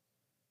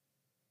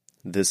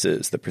This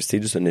is the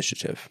Prestigious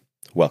Initiative.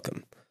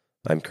 Welcome.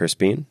 I'm Chris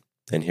Bean,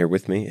 and here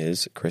with me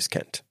is Chris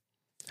Kent.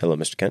 Hello,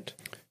 Mr. Kent.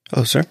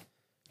 Hello, sir.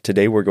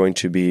 Today we're going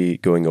to be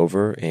going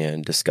over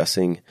and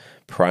discussing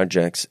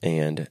projects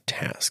and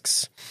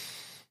tasks.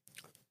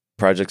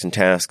 Projects and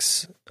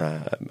tasks,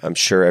 I'm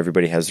sure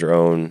everybody has their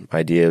own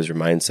ideas or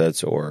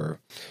mindsets or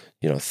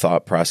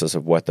thought process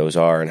of what those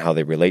are and how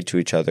they relate to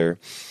each other.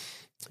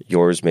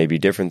 Yours may be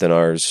different than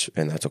ours,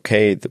 and that's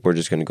okay. We're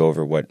just going to go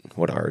over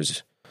what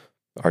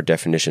our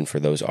definition for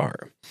those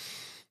are.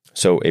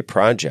 So a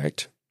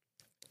project,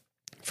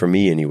 for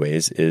me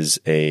anyways,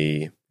 is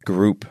a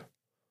group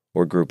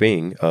or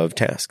grouping of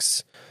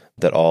tasks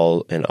that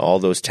all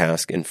those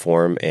tasks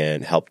inform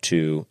and help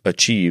to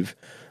achieve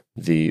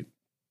the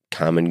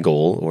common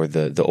goal or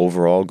the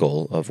overall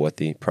goal of what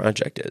the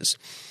project is.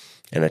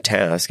 And a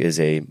task is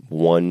a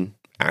one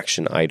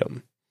action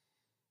item.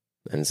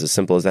 And it's as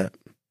simple as that.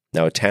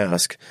 Now, a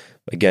task,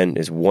 again,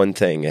 is one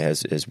thing.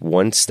 It is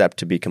one step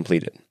to be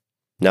completed.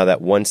 Now,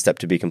 that one step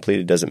to be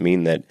completed doesn't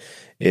mean that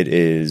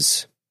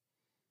it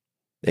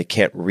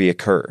can't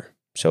reoccur.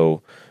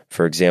 So,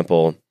 for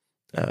example,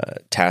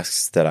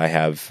 tasks that I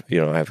have, I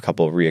have a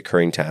couple of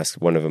reoccurring tasks.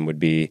 One of them would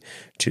be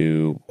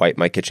to wipe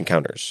my kitchen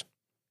counters.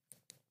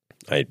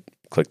 I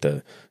click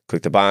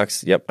the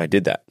box. Yep, I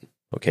did that.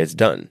 Okay, it's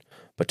done.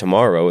 But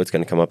tomorrow it's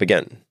going to come up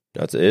again.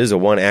 Now, it is a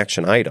one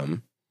action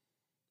item.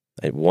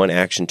 One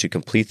action to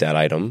complete that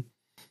item,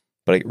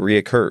 but it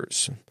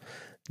reoccurs.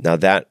 Now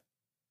that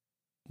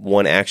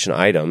one action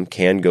item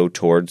can go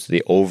towards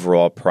the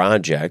overall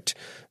project,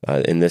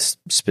 in this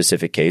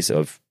specific case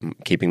of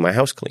keeping my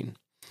house clean.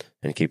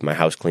 And keeping my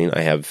house clean,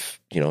 I have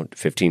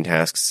 15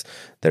 tasks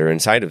that are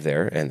inside of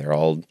there, and they're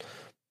all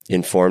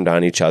informed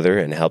on each other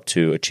and help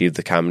to achieve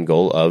the common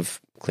goal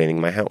of cleaning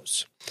my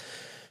house.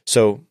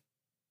 So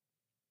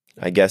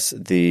I guess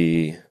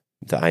the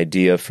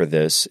idea for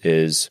this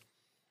is,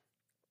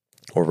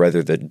 or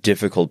rather the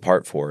difficult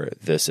part for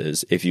this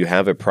is, if you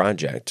have a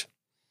project,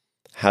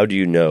 how do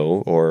you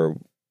know, or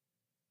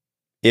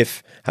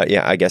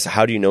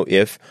how do you know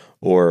if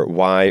or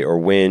why or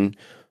when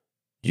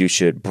you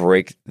should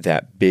break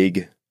that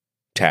big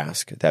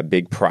task, that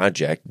big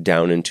project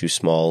down into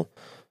small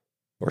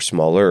or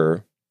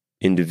smaller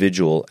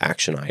individual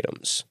action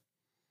items?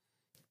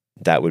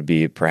 That would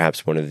be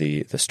perhaps one of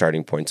the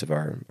starting points of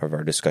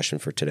our discussion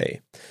for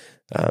today.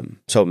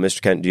 So,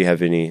 Mr. Kent, do you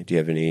have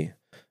any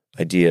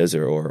ideas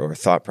or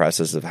thought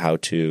process of how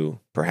to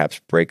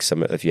perhaps break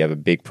some, if you have a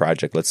big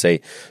project, let's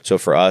say? So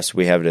for us,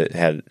 we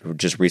had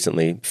just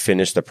recently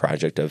finished the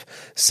project of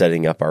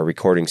setting up our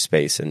recording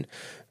space. And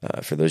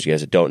for those of you guys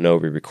that don't know,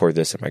 we record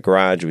this in my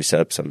garage. We set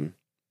up some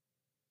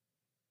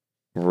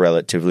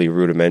relatively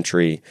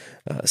rudimentary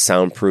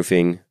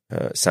soundproofing,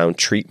 sound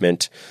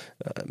treatment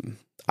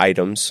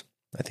items.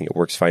 I think it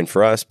works fine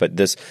for us, but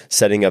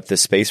setting up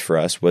this space for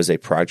us was a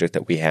project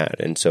that we had.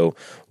 And so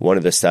one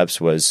of the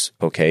steps was,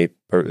 okay,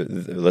 or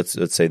let's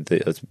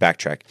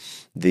backtrack.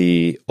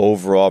 The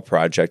overall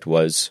project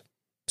was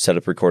set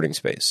up recording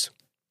space.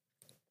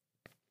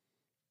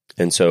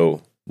 And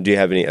so do you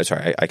have any,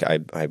 sorry,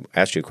 I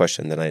asked you a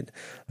question, then I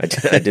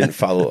didn't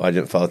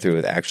follow through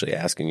with actually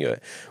asking you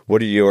it.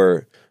 What are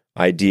your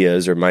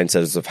ideas or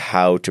mindsets of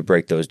how to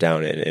break those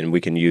down, and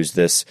we can use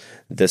this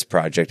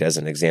project as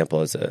an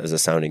example, as a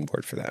sounding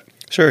board for that.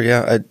 Sure,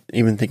 yeah.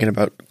 Even thinking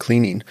about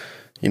cleaning,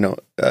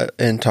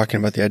 and talking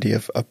about the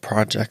idea of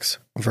projects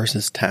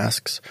versus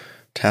tasks.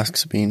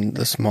 Tasks being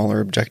the smaller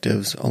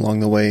objectives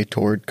along the way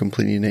toward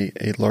completing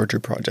a larger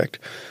project.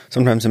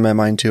 Sometimes in my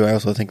mind too, I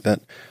also think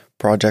that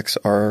projects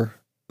are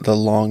the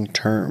long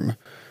term,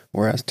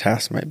 whereas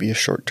tasks might be a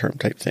short term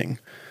type thing.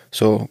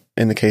 So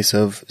in the case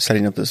of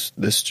setting up this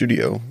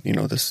studio,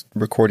 this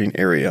recording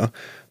area,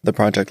 the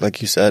project,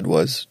 like you said,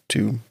 was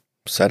to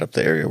set up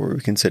the area where we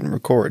can sit and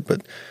record.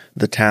 But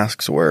the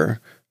tasks were,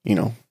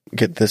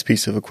 get this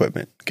piece of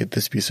equipment, get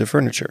this piece of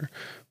furniture,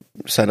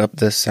 set up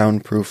this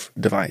soundproof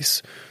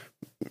device,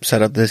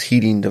 set up this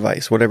heating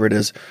device, whatever it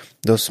is.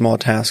 Those small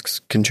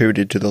tasks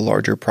contributed to the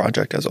larger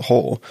project as a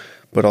whole.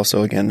 But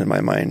also, again, in my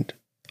mind,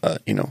 a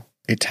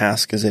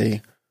task is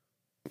a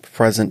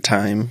present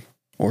time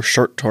or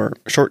short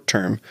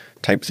term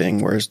type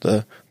thing, whereas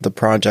the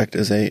project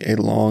is a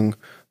long,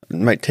 it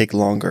might take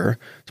longer.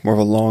 It's more of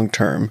a long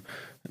term,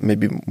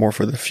 maybe more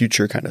for the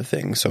future kind of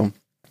thing. So,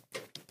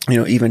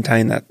 even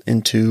tying that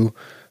into,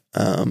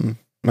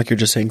 like you're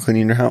just saying,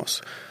 cleaning your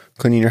house.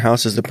 Cleaning your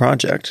house is the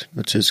project,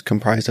 which is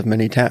comprised of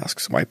many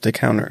tasks. Wipe the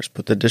counters,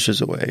 put the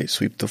dishes away,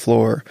 sweep the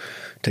floor,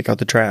 take out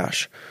the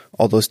trash.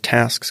 All those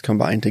tasks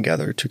combine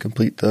together to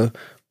complete the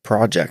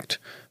project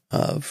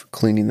of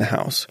cleaning the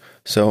house.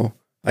 So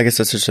I guess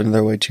that's just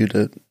another way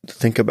to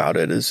think about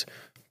it, is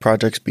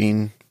projects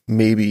being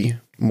maybe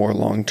more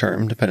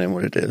long-term, depending on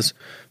what it is,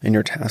 and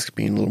your task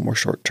being a little more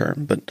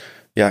short-term. But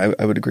yeah,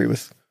 I would agree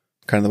with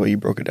kind of the way you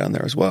broke it down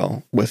there as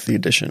well, with the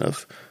addition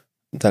of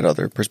that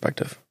other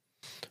perspective.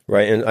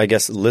 Right, and I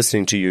guess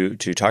listening to you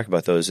to talk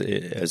about those,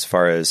 as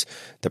far as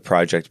the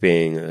project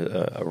being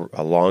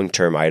a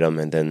long-term item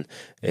and then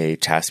a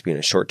task being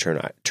a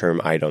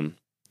short-term item,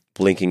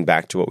 linking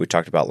back to what we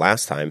talked about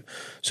last time.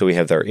 So we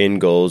have our in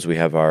goals, we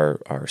have our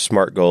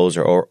SMART goals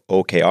or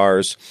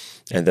OKRs,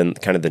 and then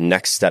kind of the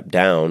next step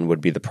down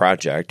would be the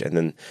project, and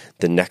then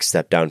the next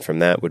step down from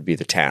that would be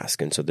the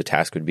task. And so the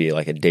task would be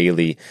like a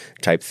daily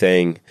type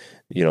thing,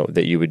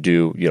 that you would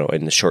do,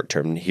 in the short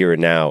term, here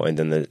and now, and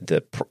then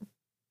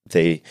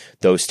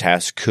those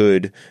tasks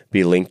could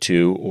be linked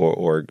to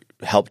or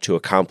help to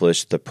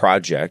accomplish the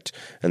project,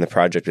 and the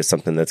project is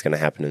something that's going to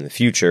happen in the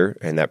future,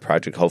 and that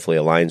project hopefully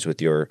aligns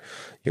with your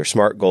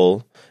SMART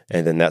goal,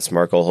 and then that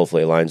SMART goal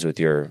hopefully aligns with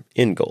your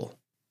end goal.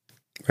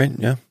 Right,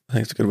 yeah. I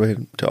think it's a good way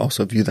to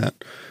also view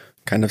that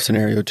kind of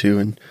scenario too,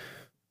 and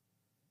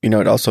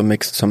it also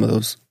makes some of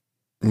those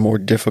more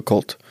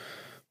difficult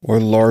or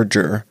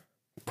larger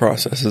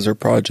processes or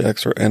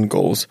projects or end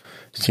goals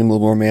seem a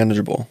little more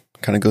manageable.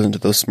 Kind of goes into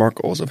those SMART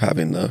goals of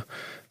having the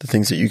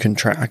things that you can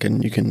track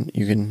and you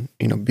can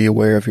be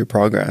aware of your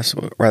progress,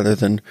 rather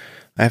than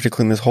I have to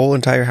clean this whole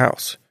entire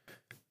house.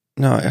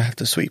 No, I have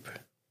to sweep.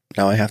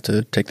 Now I have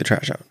to take the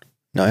trash out.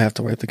 Now I have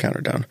to wipe the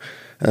counter down.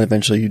 And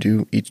eventually you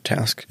do each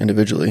task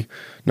individually.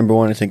 Number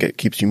one, I think it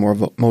keeps you more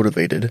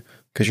motivated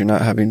because you're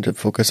not having to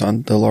focus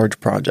on the large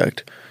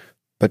project,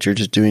 but you're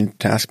just doing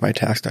task by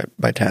task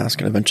by task,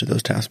 and eventually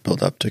those tasks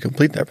build up to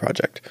complete that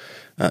project.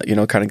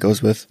 It kind of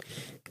goes with,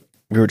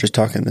 we were just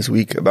talking this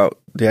week about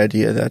the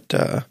idea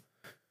that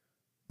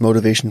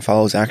motivation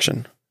follows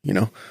action.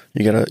 You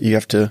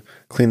have to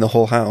clean the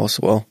whole house.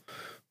 Well,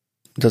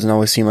 it doesn't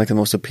always seem like the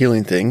most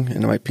appealing thing,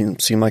 and it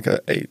might seem like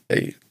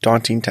a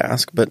daunting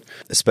task, but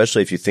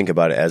especially if you think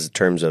about it as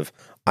terms of,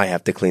 I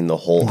have to clean the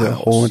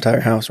whole entire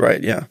house,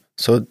 right? Yeah.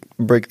 So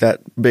break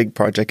that big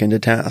project into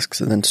tasks,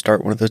 and then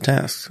start one of those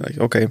tasks. Like,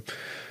 okay,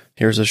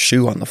 here's a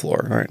shoe on the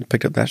floor. All right,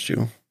 picked up that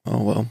shoe.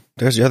 Oh, well,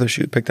 there's the other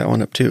shoe. Pick that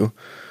one up too.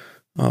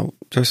 Oh,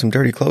 there's some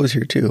dirty clothes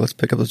here too. Let's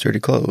pick up those dirty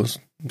clothes.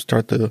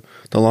 Start the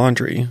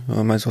laundry.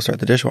 Might as well start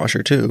the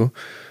dishwasher too.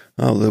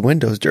 Oh, the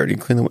window's dirty.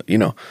 Clean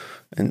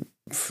and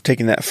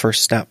taking that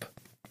first step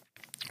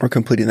or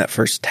completing that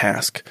first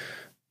task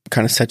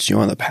kind of sets you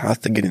on the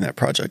path to getting that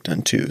project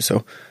done too.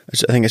 So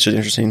I think it's just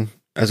interesting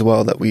as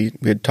well that we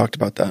had talked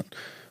about that.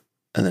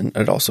 And then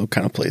it also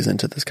kind of plays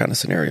into this kind of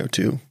scenario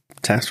too,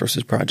 task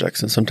versus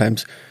projects. And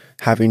sometimes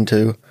having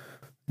to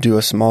do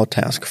a small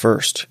task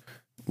first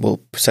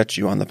will set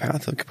you on the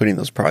path of completing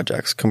those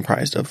projects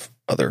comprised of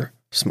other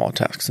small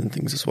tasks and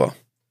things as well.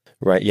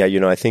 Right. Yeah.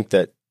 I think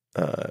that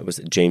was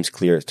it James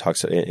Clear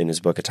talks in his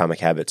book Atomic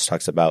Habits,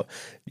 talks about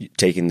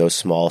taking those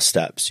small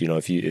steps.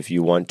 If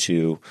you want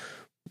to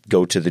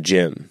go to the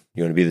gym,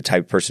 you want to be the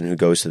type of person who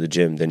goes to the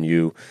gym, then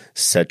you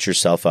set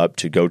yourself up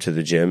to go to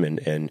the gym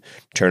and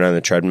turn on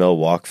the treadmill,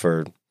 walk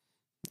for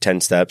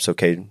 10 steps.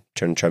 Okay,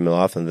 turn the treadmill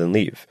off and then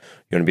leave.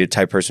 You want to be the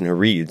type of person who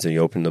reads, and you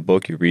open the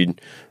book, you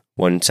read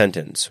one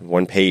sentence,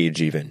 one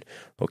page even.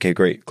 Okay,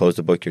 great. Close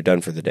the book. You're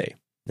done for the day.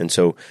 And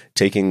so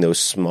taking those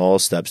small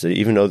steps,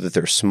 even though that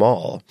they're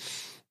small,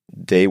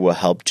 they will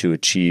help to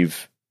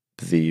achieve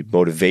the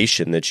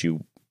motivation that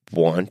you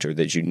want or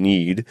that you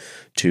need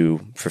to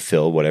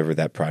fulfill whatever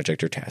that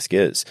project or task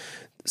is.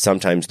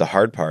 Sometimes the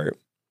hard part,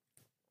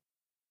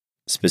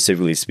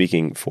 specifically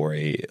speaking for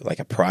a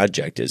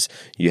project, is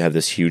you have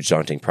this huge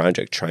daunting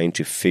project trying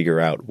to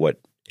figure out what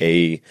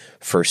a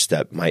first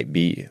step might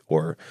be,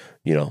 or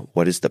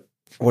what is the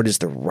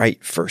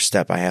right first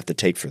step I have to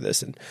take for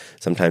this. And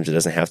sometimes it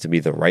doesn't have to be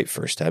the right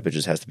first step, it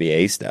just has to be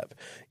a step.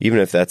 Even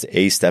if that's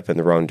a step in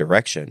the wrong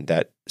direction,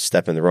 that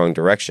step in the wrong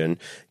direction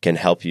can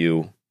help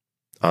you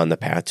on the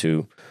path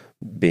to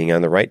being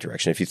on the right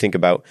direction. If you think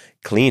about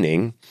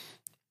cleaning,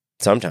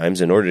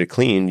 sometimes in order to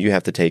clean, you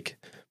have to take,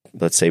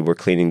 let's say we're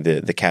cleaning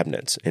the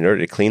cabinets. In order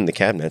to clean the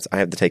cabinets, I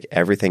have to take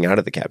everything out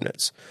of the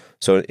cabinets.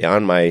 So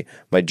on my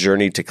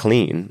journey to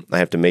clean, I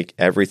have to make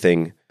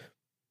everything,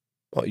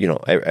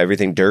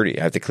 everything dirty.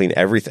 I have to clean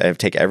everything. I have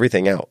to take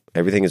everything out.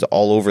 Everything is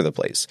all over the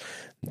place.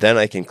 Then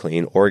I can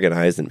clean,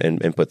 organize,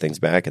 and put things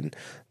back, and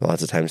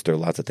lots of times throw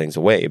lots of things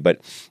away.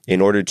 But in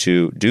order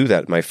to do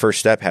that, my first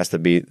step has to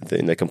be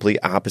in the complete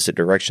opposite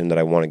direction that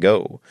I want to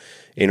go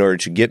in order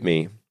to get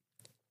me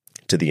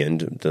to the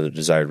end, the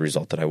desired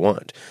result that I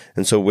want.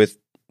 And so with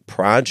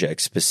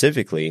projects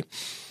specifically,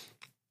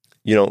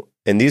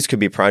 and these could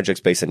be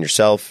projects based on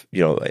yourself,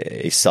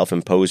 a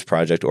self-imposed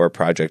project, or a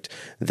project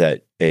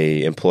that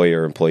a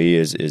employer or employee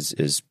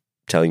is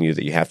telling you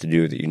that you have to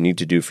do, that you need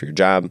to do for your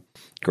job.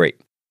 Great.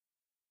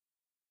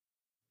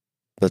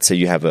 Let's say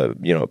you have a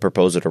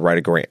proposal to write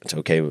a grant.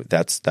 Okay,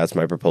 that's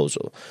my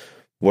proposal.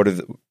 What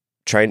are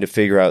trying to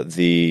figure out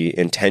the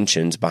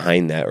intentions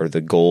behind that, or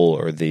the goal,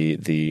 or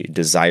the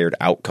desired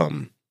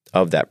outcome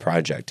of that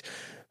project,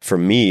 for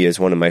me, is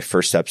one of my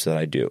first steps that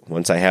I do.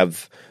 Once I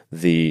have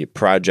the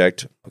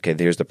project, okay,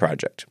 here's the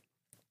project.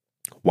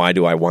 Why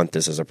do I want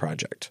this as a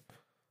project?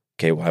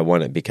 Okay, well, I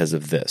want it because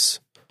of this.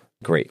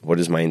 Great. What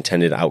is my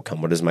intended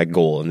outcome? What is my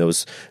goal? And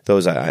those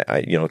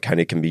I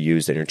kind of can be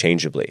used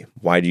interchangeably.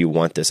 Why do you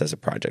want this as a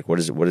project?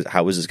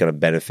 How is this going to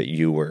benefit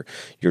you or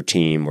your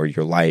team or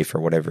your life or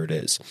whatever it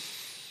is?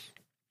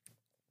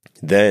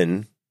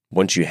 Then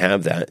once you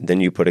have that,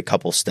 then you put a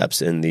couple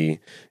steps in the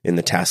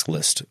task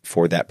list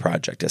for that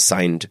project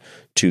assigned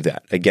to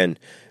that. Again,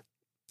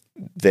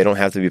 they don't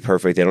have to be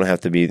perfect. They don't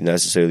have to be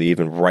necessarily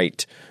even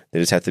right. They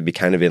just have to be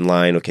kind of in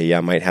line. Okay, yeah,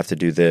 I might have to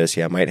do this.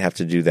 Yeah, I might have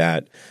to do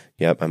that.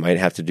 Yep, I might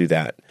have to do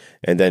that.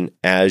 And then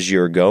as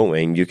you're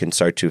going, you can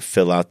start to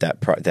fill out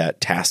that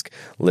task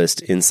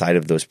list inside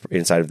of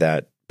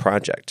that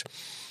project.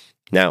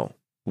 Now,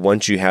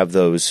 once you have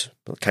those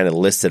kind of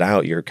listed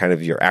out, your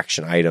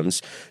action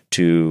items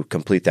to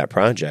complete that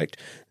project,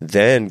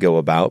 then go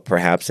about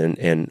perhaps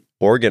and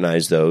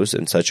organize those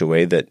in such a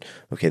way that,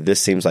 okay,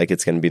 this seems like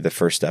it's going to be the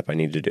first step I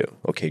need to do.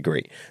 Okay,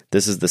 great.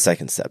 This is the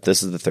second step.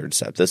 This is the third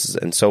step. This is,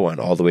 and so on,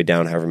 all the way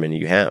down, however many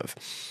you have.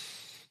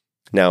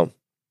 Now,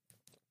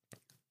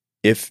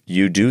 if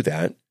you do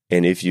that,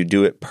 and if you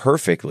do it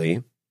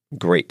perfectly,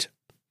 great.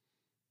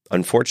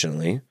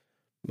 Unfortunately,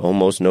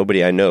 almost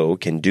nobody I know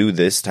can do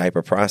this type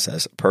of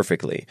process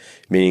perfectly,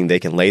 meaning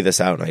they can lay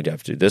this out and I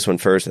have to do this one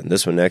first and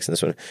this one next and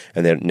this one,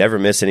 and they never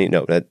miss any.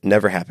 No, that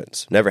never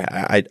happens. Never.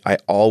 I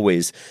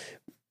always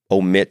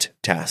omit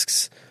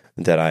tasks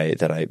that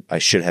I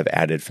should have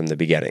added from the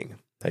beginning.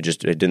 I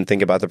didn't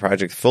think about the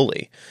project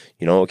fully.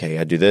 Okay,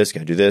 I do this, got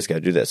to do this, got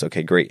to do this.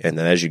 Okay, great. And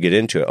then as you get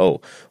into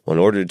it, in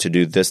order to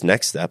do this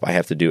next step, I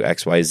have to do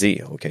X, Y,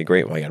 Z. Okay,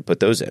 great. Well, I got to put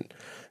those in.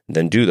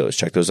 Then do those,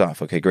 check those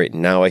off. Okay, great.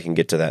 Now I can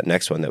get to that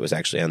next one that was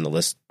actually on the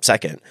list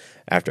second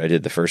after I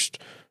did the first,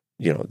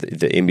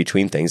 the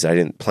in-between things I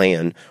didn't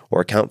plan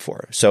or account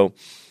for. So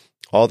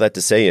all that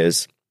to say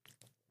is,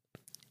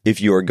 if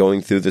you are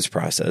going through this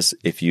process,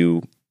 if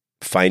you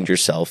find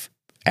yourself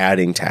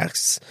adding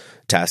tasks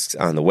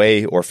on the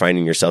way, or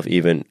finding yourself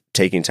even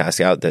taking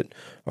tasks out that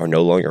are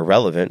no longer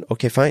relevant,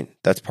 okay, fine.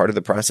 That's part of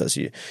the process.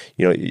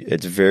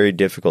 It's very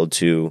difficult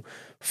to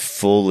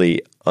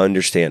fully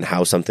understand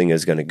how something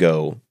is going to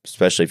go,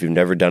 especially if you've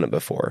never done it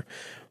before,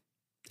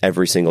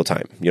 every single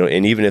time.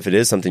 And even if it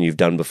is something you've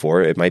done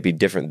before, it might be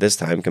different this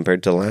time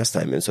compared to the last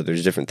time. And so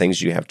there's different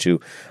things you have to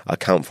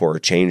account for or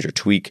change or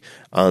tweak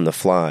on the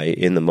fly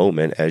in the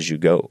moment as you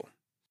go.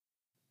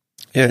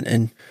 Yeah,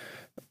 and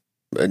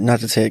not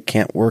to say it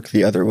can't work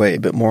the other way,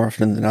 but more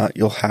often than not,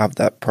 you'll have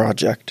that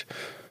project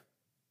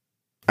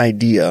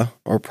idea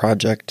or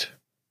project,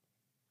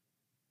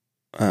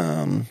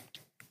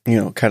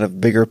 kind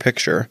of bigger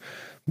picture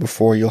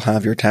before you'll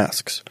have your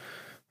tasks.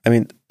 I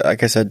mean,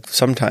 like I said,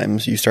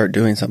 sometimes you start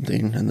doing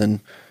something and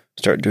then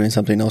start doing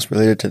something else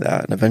related to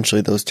that, and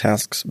eventually those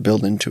tasks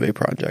build into a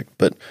project.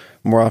 But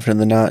more often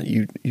than not,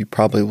 you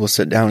probably will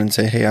sit down and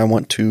say, hey, I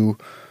want to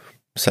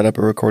set up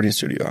a recording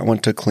studio. I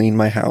want to clean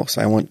my house.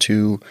 I want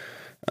to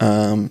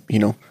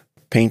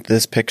paint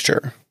this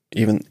picture.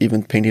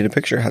 Even painting a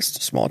picture has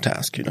a small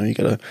task. You got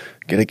to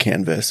get a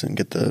canvas and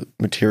get the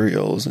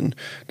materials and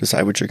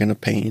decide what you're going to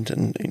paint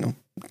and,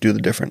 do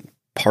the different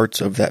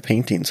parts of that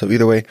painting. So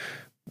either way,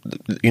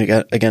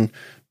 again,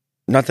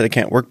 not that it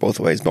can't work both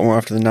ways, but more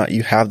often than not,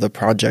 you have the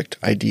project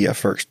idea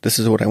first. This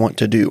is what I want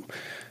to do.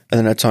 And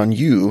then it's on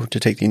you to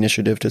take the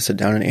initiative to sit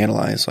down and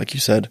analyze, like you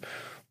said,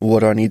 what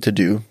do I need to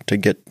do to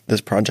get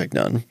this project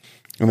done?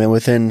 And then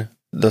within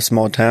the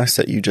small tasks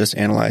that you just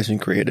analyzed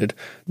and created,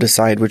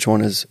 decide which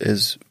one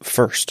is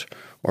first,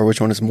 or which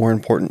one is more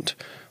important,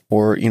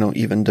 or,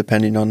 even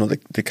depending on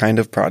the kind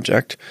of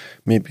project,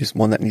 maybe it's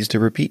one that needs to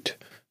repeat.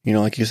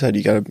 Like you said,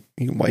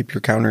 you wipe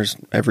your counters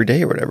every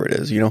day or whatever it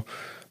is.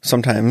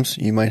 Sometimes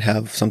you might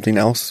have something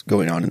else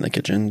going on in the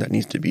kitchen that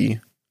needs to be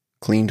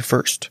cleaned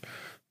first.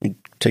 You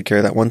take care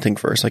of that one thing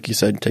first. Like you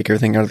said, take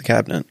everything out of the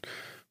cabinet,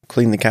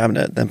 clean the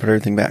cabinet, then put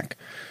everything back.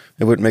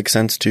 It wouldn't make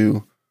sense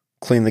to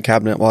clean the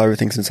cabinet while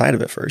everything's inside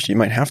of it first. You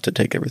might have to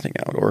take everything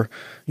out, or,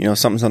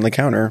 something's on the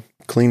counter,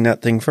 clean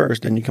that thing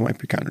first, then you can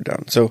wipe your counter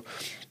down. So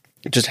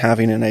just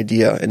having an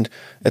idea, and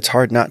it's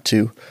hard not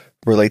to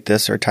relate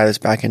this or tie this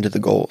back into the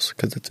goals,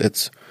 because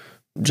it's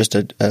just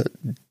a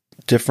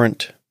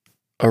different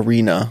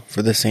arena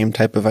for the same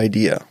type of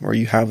idea, where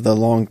you have the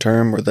long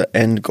term or the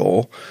end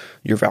goal,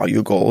 your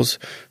value goals,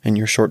 and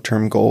your short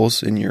term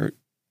goals, and your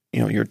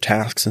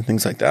tasks and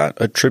things like that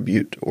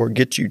attribute or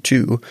get you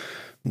to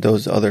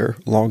those other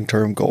long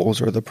term goals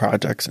or the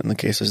projects in the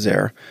cases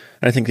there.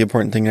 And I think the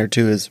important thing there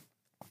too is,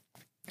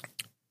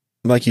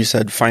 like you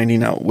said,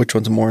 finding out which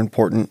one's more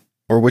important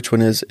or which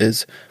one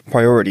is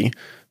priority,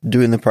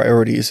 doing the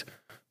priorities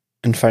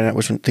and finding out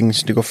which one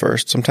things need to go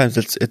first. Sometimes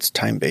it's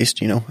time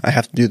based, I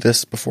have to do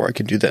this before I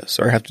can do this,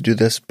 or I have to do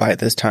this by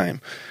this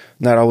time.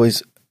 Not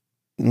always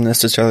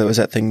necessarily was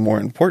that thing more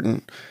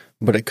important,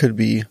 but it could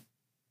be,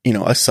 a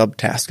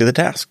subtask of the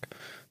task.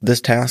 This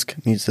task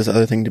needs this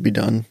other thing to be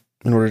done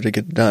in order to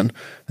get it done,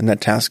 and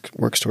that task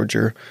works towards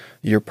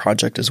your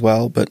project as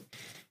well. But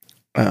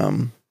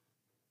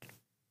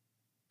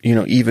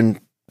even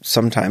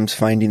sometimes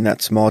finding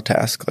that small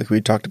task, like we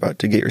talked about,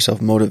 to get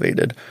yourself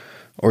motivated,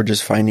 or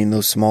just finding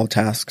those small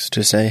tasks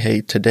to say,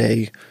 hey,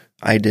 today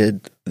I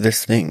did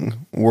this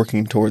thing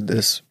working toward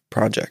this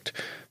project.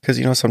 Because,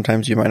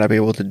 sometimes you might not be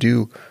able to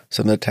do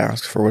some of the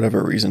tasks for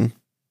whatever reason,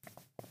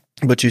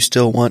 but you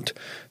still want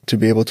to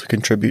be able to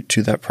contribute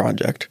to that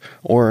project,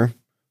 or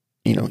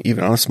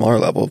even on a smaller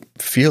level,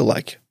 feel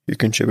like you're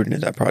contributing to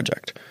that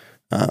project.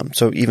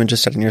 So even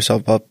just setting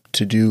yourself up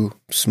to do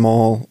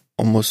small,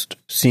 almost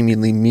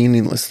seemingly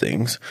meaningless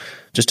things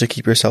just to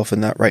keep yourself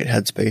in that right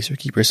headspace or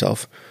keep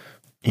yourself,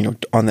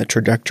 on that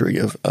trajectory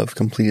of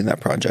completing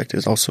that project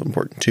is also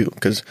important too.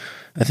 Because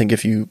I think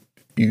if you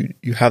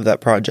have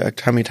that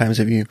project, how many times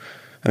have you,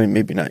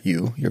 maybe not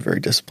you're very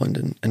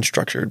disciplined and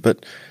structured,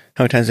 but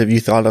how many times have you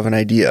thought of an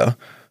idea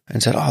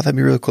and said, oh, that'd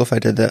be really cool if I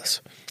did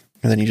this.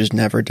 And then you just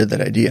never did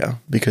that idea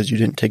because you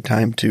didn't take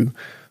time to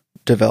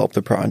develop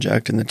the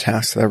project and the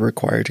tasks that are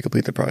required to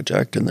complete the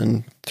project. And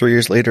then 3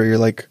 years later, you're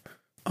like,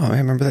 oh, I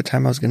remember that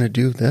time I was going to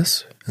do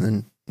this and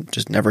then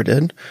just never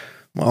did.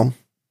 Well,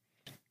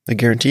 I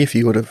guarantee if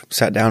you would have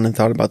sat down and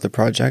thought about the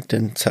project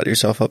and set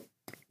yourself up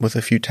with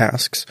a few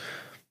tasks,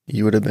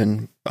 you would have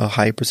been a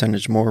high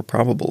percentage more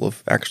probable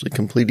of actually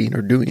completing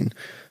or doing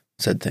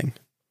said thing.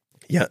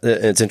 Yeah,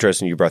 it's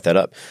interesting you brought that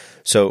up.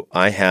 So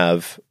I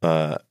have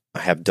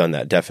done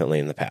that definitely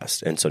in the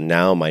past. And so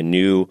now my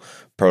new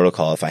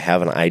protocol, if I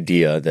have an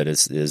idea that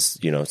is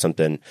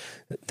something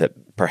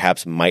that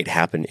perhaps might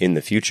happen in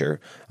the future,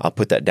 I'll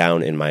put that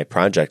down in my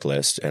project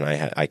list, and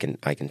I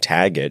can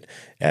tag it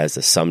as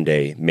a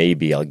someday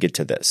maybe I'll get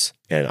to this.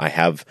 And I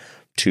have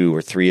 2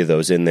 or 3 of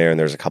those in there, and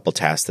there's a couple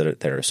tasks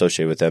that are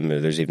associated with them.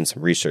 There's even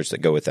some research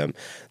that go with them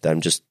that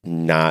I'm just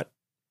not,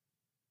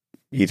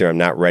 either I'm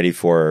not ready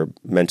for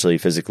mentally,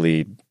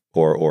 physically,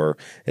 or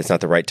it's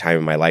not the right time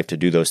in my life to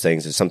do those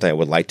things. It's something I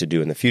would like to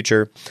do in the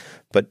future,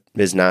 but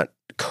is not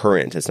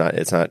current.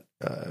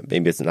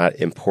 Maybe it's not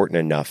important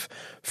enough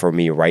for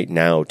me right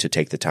now to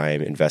take the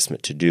time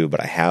investment to do.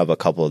 But I have a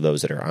couple of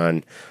those that are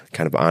on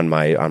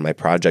my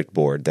project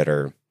board that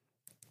are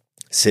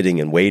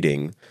sitting and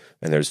waiting.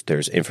 And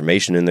there's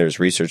information in there, there's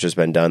research that's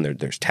been done,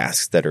 there's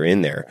tasks that are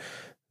in there.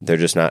 They're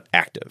just not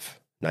active,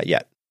 not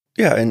yet.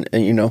 Yeah, and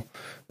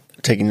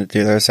taking it to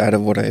the other side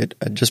of what I had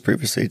just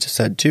previously just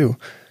said too,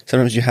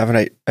 sometimes you have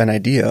an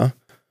idea,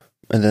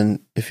 and then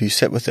if you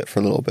sit with it for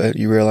a little bit,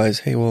 you realize,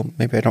 hey, well,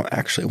 maybe I don't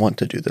actually want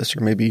to do this,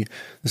 or maybe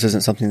this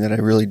isn't something that I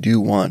really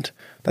do want.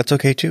 That's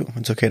okay too.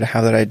 It's okay to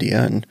have that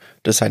idea and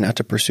decide not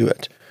to pursue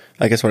it.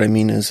 I guess what I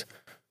mean is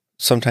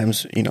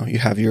sometimes, you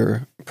have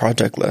your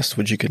project list,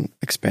 which you can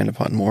expand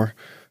upon more,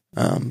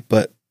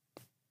 but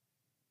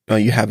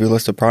you have your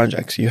list of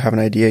projects. You have an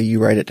idea, you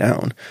write it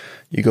down.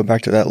 You go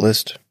back to that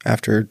list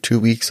after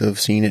 2 weeks of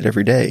seeing it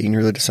every day, and you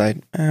really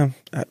decide, I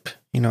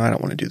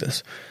don't want to do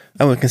this.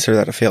 I would consider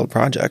that a failed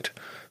project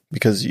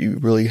because you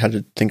really had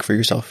to think for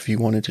yourself if you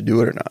wanted to do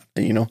it or not.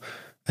 And,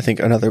 I think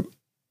another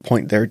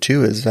point there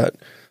too is that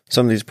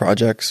some of these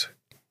projects,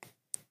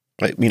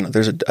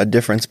 there's a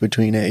difference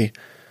between a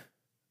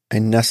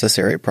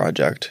necessary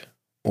project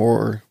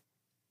or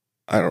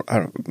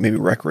maybe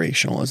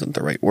recreational isn't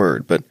the right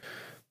word, but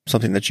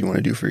something that you want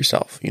to do for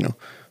yourself.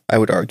 I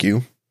would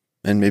argue,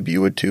 and maybe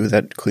you would too,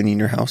 that cleaning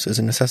your house is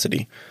a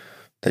necessity,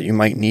 that you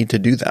might need to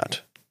do that,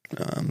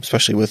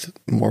 especially with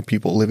more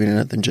people living in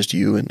it than just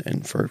you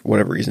and for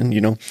whatever reason,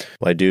 Well,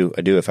 I do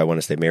if I want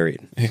to stay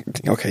married.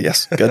 Okay,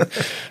 yes, good.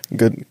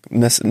 Good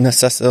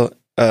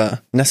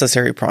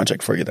necessary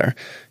project for you there.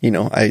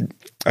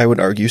 I would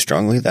argue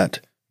strongly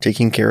that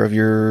taking care of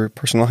your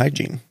personal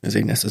hygiene is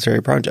a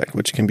necessary project,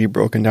 which can be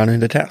broken down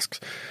into tasks,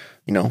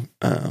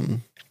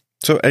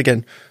 So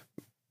again,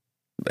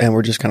 and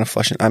we're just kind of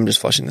I'm just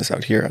fleshing this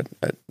out here.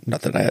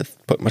 Not that I had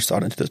put much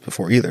thought into this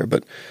before either,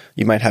 but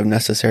you might have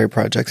necessary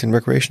projects and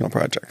recreational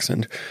projects.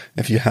 And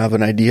if you have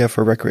an idea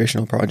for a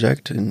recreational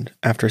project and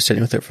after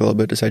sitting with it for a little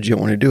bit decide you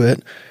don't want to do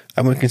it,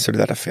 I would consider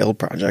that a failed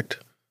project.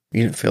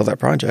 You didn't fail that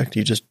project.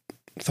 You just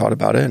thought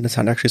about it and it's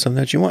not actually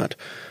something that you want.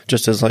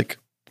 Just as like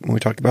when we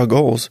talked about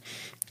goals,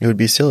 it would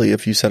be silly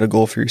if you set a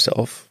goal for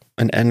yourself,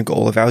 an end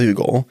goal, a value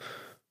goal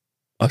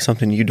of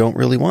something you don't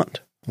really want.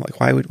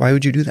 Like, why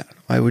would you do that?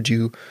 Why would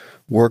you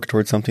work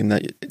towards something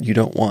that you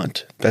don't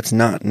want? That's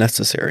not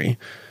necessary.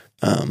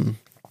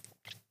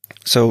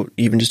 So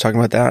even just talking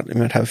about that, you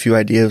might have a few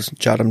ideas,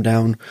 jot them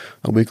down.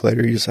 A week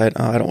later, you decide,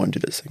 I don't want to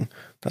do this thing.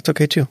 That's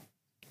okay too.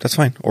 That's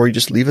fine. Or you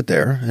just leave it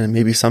there, and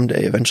maybe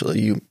someday, eventually,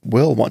 you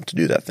will want to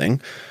do that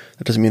thing.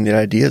 That doesn't mean the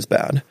idea is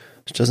bad.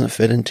 It doesn't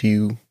fit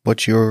into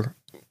what you're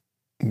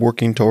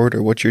working toward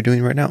or what you're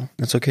doing right now.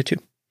 That's okay too.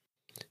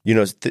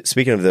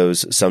 Speaking of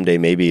those someday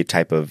maybe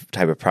type of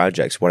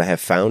projects, what I have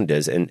found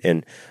is,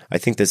 and I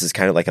think this is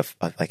kind of like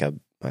a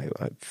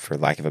for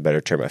lack of a better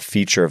term, a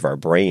feature of our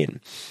brain.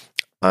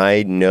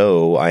 I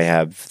know I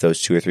have those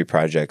 2 or 3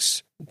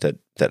 projects that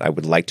I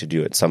would like to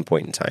do at some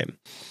point in time.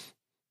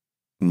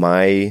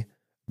 My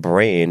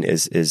brain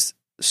is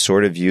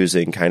sort of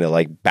using kind of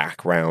like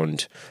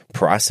background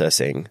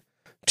processing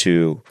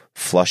to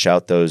flush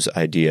out those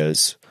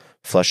ideas,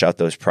 flush out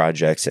those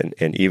projects. And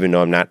even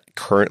though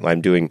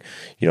I'm doing,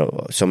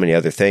 so many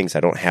other things, I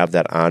don't have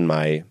that on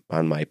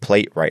my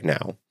plate right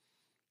now.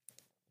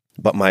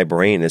 But my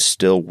brain is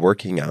still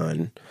working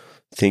on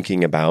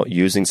thinking about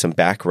using some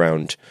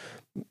background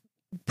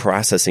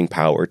processing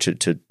power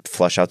to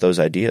flush out those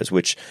ideas,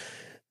 which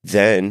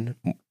then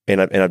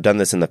and I've done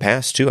this in the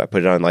past too. I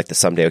put it on like the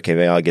someday. Okay,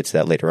 maybe I'll get to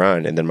that later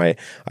on. And then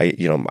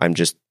I'm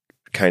just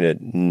kind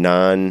of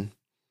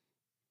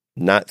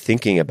not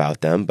thinking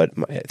about them, but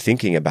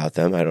thinking about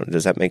them.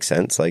 Does that make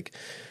sense? Like,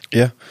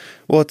 yeah.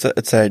 Well,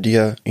 it's the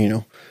idea,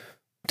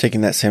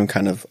 taking that same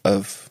kind of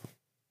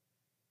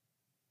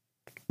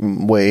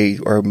way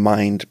or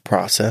mind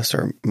process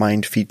or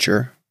mind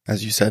feature,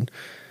 as you said.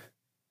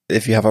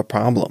 If you have a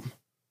problem,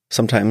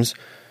 sometimes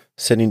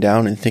sitting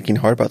down and thinking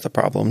hard about the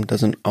problem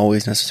doesn't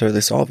always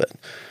necessarily solve it.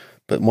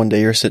 But one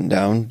day you're sitting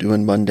down,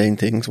 doing mundane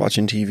things,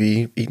 watching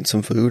TV, eating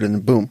some food,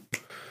 and boom,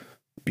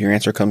 your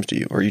answer comes to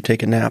you. Or you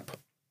take a nap,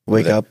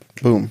 wake up,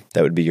 boom.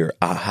 That would be your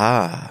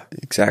aha.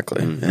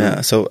 Exactly. Mm-hmm.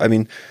 Yeah. So, I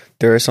mean,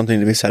 there is something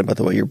to be said about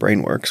the way your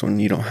brain works when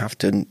you don't have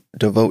to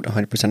devote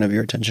 100% of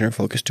your attention or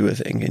focus to a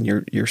thing, and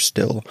you're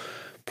still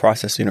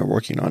processing or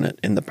working on it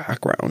in the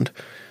background.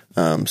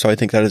 So I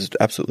think that is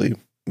absolutely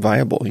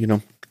viable,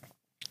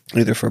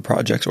 either for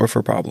projects or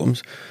for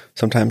problems.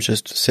 Sometimes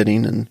just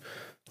sitting and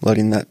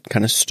letting that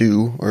kind of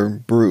stew or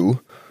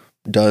brew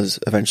does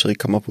eventually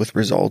come up with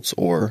results,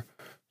 or,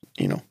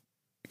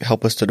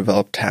 help us to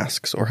develop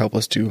tasks or help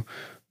us to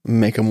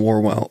make a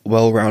more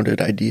well-rounded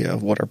idea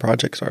of what our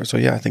projects are. So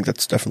yeah, I think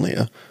that's definitely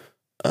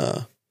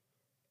I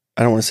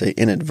don't want to say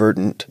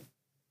inadvertent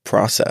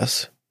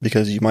process,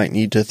 because you might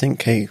need to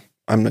think, hey,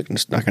 I'm not going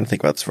to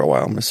think about this for a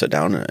while. I'm going to sit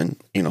down and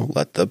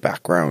let the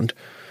background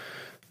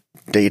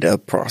data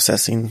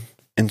processing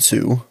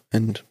ensue,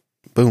 and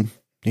boom,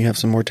 you have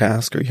some more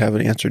tasks, or you have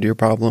an answer to your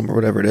problem, or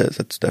whatever it is.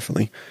 That's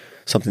definitely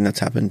something that's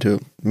happened to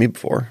me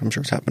before. I'm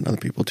sure it's happened to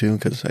other people too,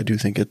 because I do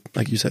think it,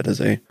 like you said, is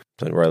a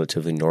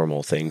relatively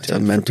normal thing. It's a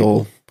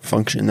mental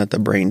function that the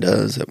brain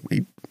does that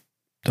we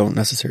don't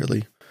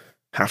necessarily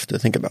have to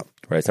think about.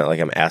 Right. It's not like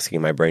I'm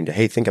asking my brain to,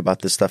 hey, think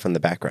about this stuff in the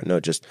background. No,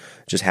 just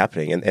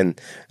happening. And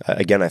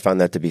again, I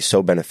found that to be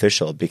so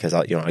beneficial, because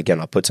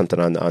I'll put something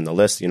on the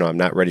list. I'm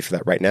not ready for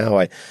that right now.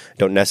 I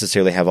don't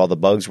necessarily have all the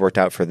bugs worked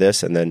out for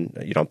this. And then,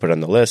 I'll put it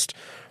on the list.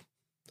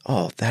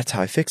 Oh, that's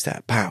how I fix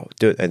that. Pow.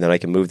 Do it. And then I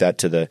can move that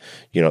to the,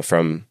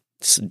 from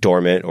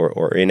dormant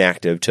or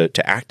inactive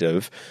to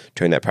active,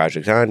 turn that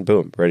project on,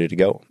 boom, ready to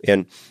go.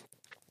 And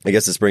I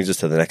guess this brings us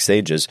to the next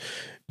stage is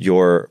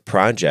your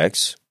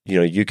projects.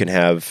 You can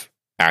have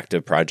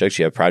active projects.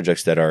 You have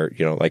projects that are,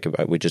 like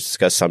we just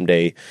discussed,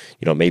 someday,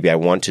 maybe I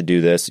want to do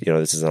this.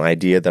 This is an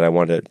idea that I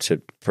want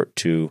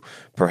to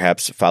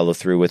perhaps follow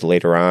through with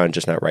later on,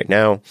 just not right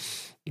now.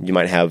 You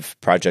might have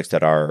projects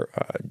that are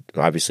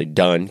obviously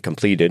done,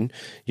 completed.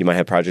 You might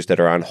have projects that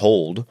are on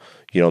hold.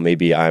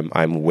 Maybe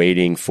I'm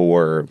waiting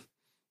for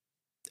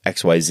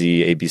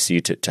XYZ,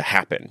 ABC to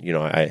happen.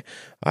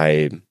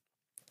 I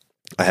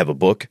have a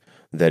book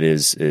that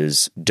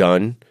is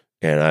done,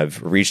 and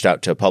I've reached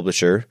out to a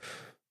publisher,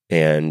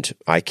 and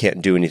I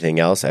can't do anything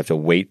else. I have to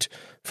wait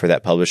for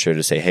that publisher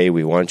to say, hey,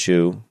 we want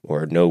you,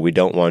 or no, we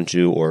don't want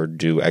you, or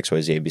do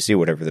XYZ, ABC,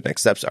 whatever the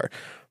next steps are.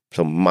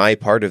 So my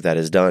part of that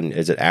is done.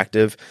 Is it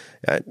active?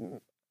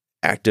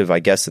 Active, I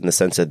guess, in the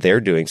sense that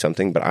they're doing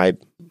something, but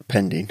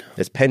pending.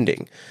 It's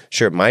pending.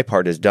 Sure, my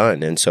part is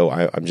done, and so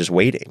I'm just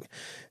waiting.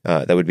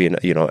 That would be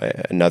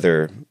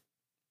another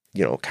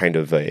kind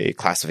of a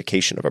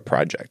classification of a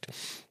project.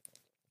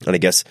 And I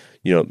guess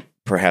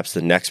perhaps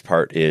the next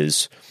part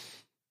is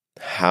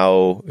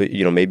how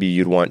maybe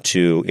you'd want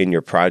to, in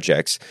your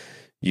projects,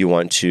 you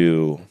want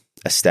to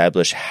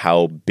establish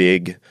how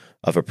big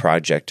of a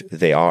project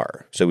they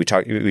are. So we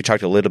talked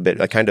a little bit,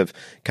 kind of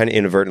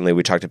inadvertently,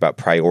 we talked about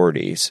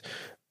priorities.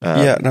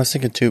 Yeah, and I was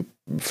thinking too,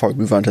 before we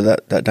move on to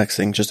that next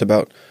thing, just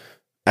about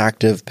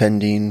active,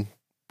 pending,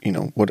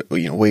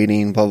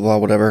 waiting, blah, blah, blah,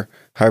 whatever,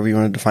 however you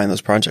want to define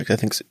those projects. I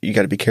think you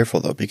got to be careful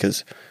though,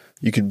 because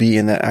you could be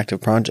in that active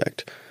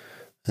project,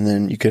 and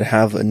then you could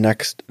have a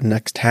next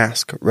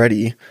task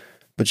ready,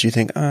 but you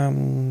think, I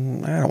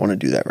don't want to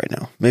do that right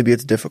now. Maybe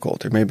it's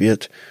difficult, or maybe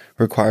it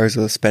requires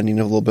a spending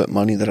of a little bit of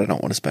money that I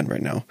don't want to spend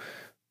right now.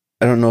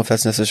 I don't know if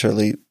that's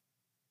necessarily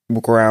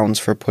grounds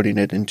for putting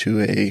it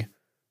into a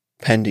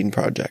pending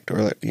project,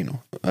 or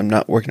I'm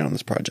not working on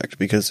this project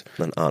because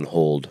on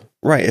hold.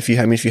 Right. If you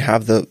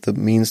have the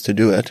means to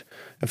do it,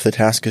 if the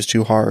task is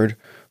too hard,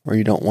 or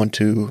you don't want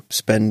to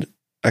spend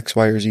X,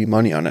 Y, or Z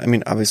money on it. I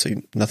mean,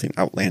 obviously nothing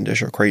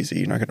outlandish or crazy.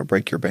 You're not going to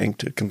break your bank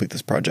to complete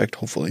this project,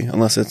 hopefully,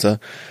 unless it's a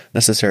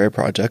necessary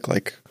project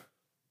like,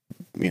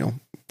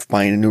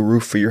 buying a new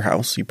roof for your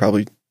house. You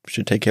probably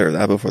should take care of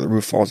that before the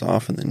roof falls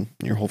off, and then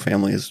your whole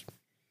family is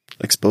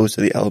exposed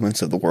to the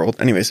elements of the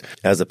world. Anyways.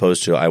 As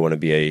opposed to, I want to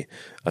be a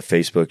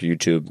Facebook,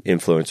 YouTube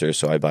influencer,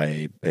 so I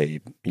buy a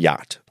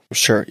yacht.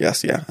 Sure,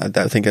 yes, yeah. I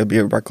think that'd be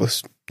a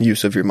reckless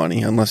use of your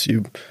money, unless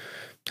you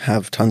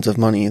have tons of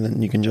money,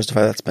 then you can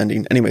justify that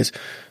spending. Anyways,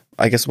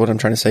 I guess what I'm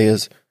trying to say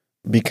is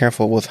be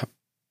careful with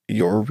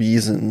your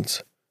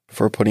reasons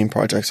for putting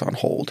projects on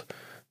hold,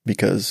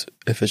 because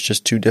if it's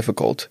just too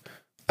difficult,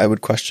 I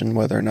would question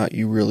whether or not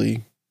you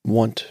really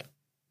want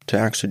to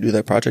actually do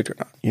that project or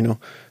not.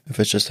 If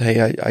it's just, hey,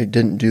 I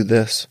didn't do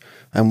this,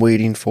 I'm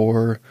waiting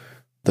for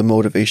the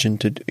motivation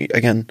to,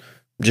 again,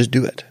 just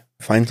do it.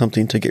 find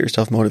something to get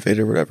yourself motivated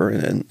or whatever,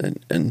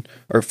 and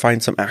or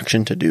find some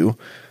action to do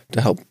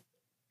to help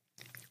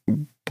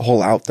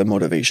pull out the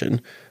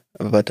motivation.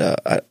 But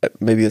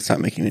maybe it's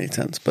not making any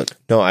sense. But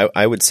no,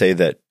 I would say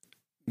that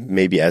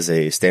maybe as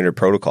a standard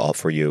protocol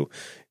for you,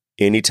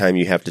 anytime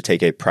you have to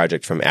take a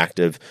project from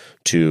active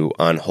to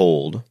on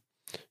hold,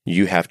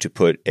 you have to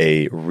put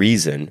a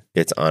reason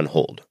it's on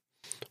hold,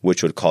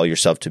 which would call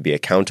yourself to be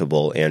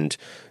accountable. And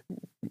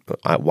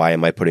why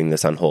am I putting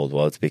this on hold?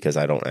 Well, it's because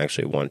I don't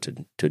actually want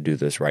to do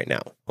this right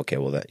now. Okay,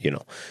 well, that,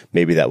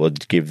 maybe that will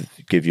give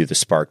you the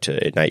spark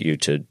to ignite you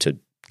to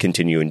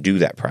continue and do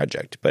that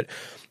project. But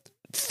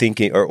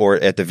thinking, or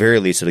at the very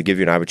least, it'll give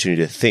you an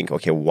opportunity to think,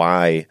 okay,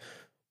 why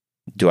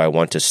do I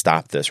want to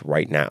stop this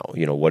right now?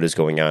 What is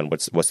going on?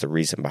 What's the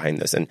reason behind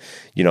this? And,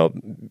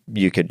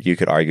 you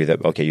could argue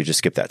that, okay, you just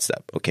skip that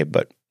step. Okay.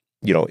 But,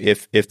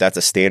 if that's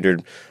a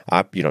standard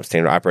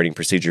operating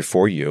procedure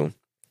for you,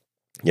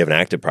 you have an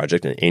active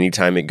project, and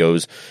anytime it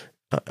goes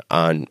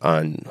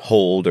on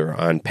hold or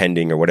on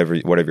pending or whatever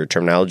your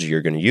terminology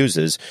you're going to use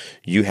is,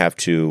 you have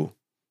to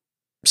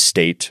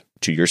state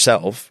to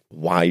yourself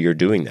why you're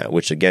doing that,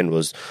 which again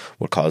will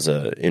cause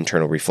an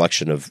internal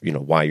reflection of,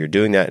 why you're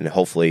doing that. And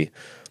hopefully,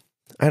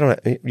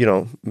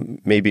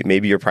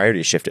 maybe your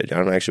priority shifted. I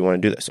don't actually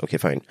want to do this. Okay,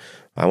 fine.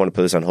 I want to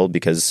put this on hold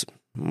because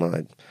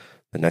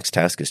the next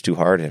task is too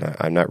hard and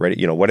I'm not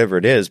ready, whatever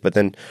it is. But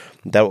then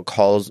that will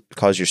cause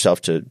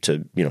yourself to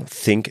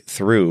think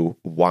through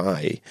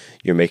why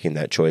you're making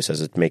that choice,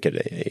 as it make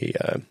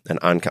it an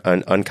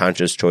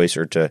unconscious choice,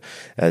 or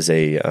as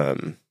a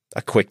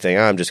quick thing.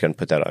 I'm just going to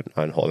put that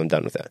on hold. I'm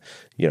done with that.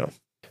 Yeah,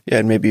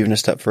 and maybe even a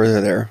step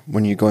further there,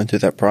 when you're going through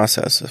that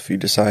process, if you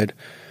decide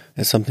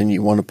it's something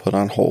you want to put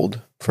on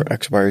hold for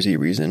X, Y, or Z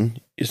reason,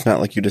 it's not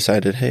like you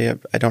decided, hey,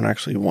 I don't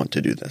actually want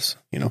to do this.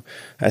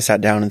 I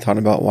sat down and thought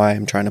about why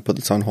I'm trying to put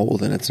this on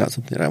hold, and it's not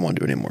something that I want to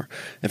do anymore.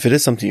 If it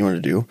is something you want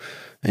to do,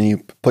 and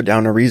you put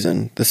down a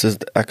reason, this is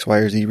the X, Y,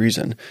 or Z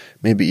reason,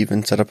 maybe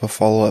even set up a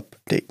follow-up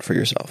date for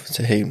yourself.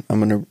 Say, hey, I'm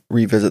going to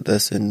revisit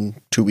this in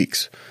 2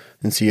 weeks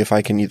and see if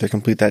I can either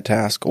complete that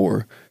task,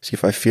 or see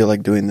if I feel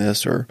like doing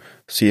this, or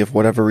see if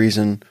whatever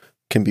reason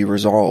can be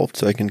resolved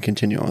so I can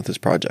continue on with this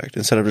project,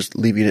 instead of just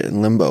leaving it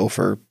in limbo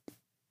for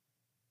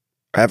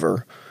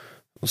ever.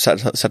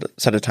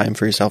 Set a time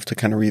for yourself to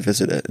kind of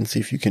revisit it and see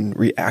if you can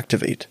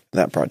reactivate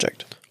that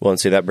project. Well, and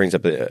see, that brings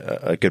up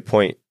a good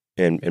point.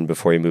 And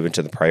before you move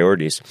into the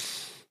priorities,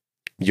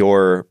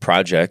 your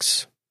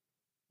projects,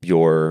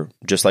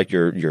 just like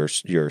your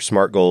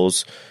SMART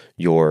goals,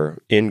 your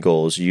end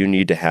goals, you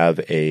need to have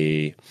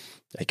a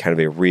kind of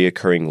a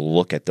reoccurring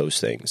look at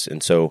those things.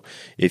 And so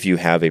if you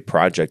have a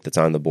project that's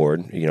on the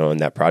board, and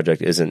that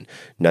project isn't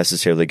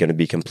necessarily going to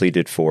be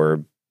completed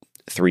for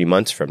 3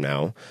 months from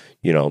now,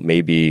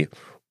 maybe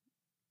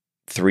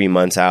 3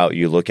 months out,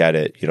 you look at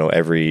it,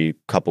 every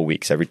couple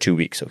weeks, every 2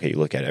 weeks. Okay. You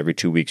look at it every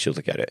 2 weeks, you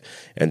look at it.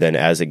 And then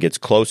as it gets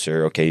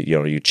closer, okay,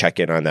 you check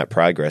in on that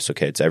progress.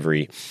 Okay. It's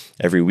every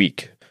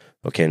week.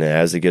 Okay. And then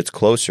as it gets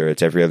closer,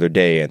 it's every other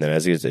day. And then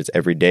as it's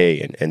every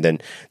day. And then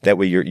that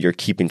way you're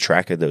keeping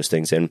track of those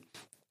things. And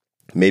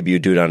maybe you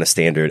do it on a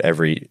standard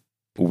every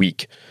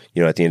week.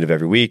 At the end of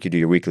every week, you do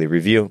your weekly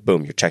review.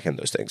 Boom, you're checking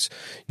those things.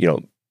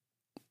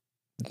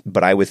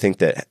 But I would think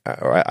that,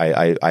 or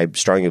I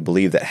strongly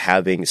believe that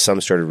having some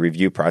sort of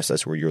review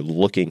process where you're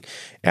looking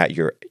at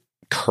your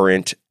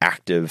current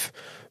active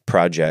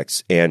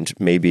projects, and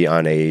maybe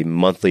on a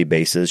monthly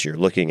basis, you're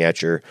looking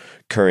at your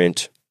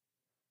current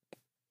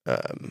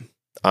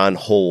on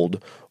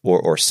hold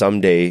or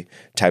someday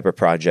type of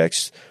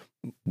projects,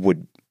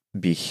 would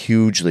be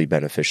hugely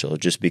beneficial,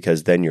 just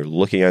because then you're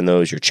looking on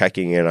those, you're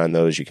checking in on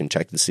those, you can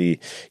check to see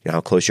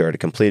how close you are to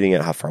completing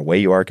it, how far away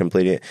you are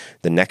completing it,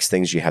 the next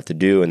things you have to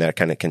do, and that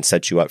kind of can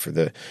set you up for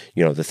the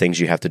the things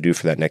you have to do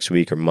for that next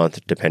week or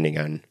month, depending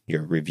on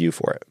your review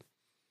for it.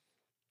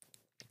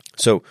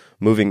 So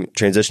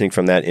transitioning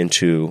from that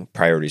into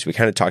priorities, we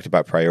kind of talked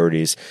about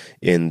priorities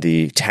in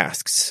the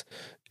tasks,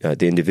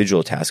 the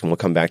individual task, and we'll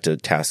come back to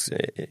tasks,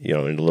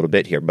 in a little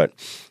bit here. But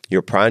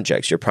your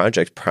projects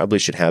probably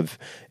should have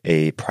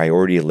a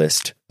priority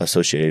list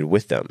associated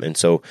with them. And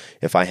so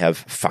if I have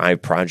 5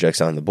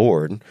 projects on the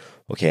board,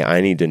 okay,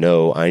 I need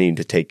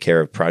to take care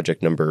of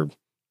project number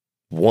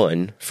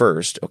 1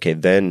 first. Okay,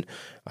 then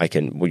I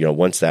can,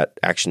 once that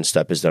action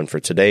step is done for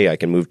today, I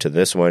can move to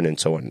this one, and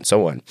so on and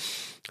so on.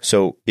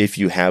 So if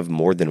you have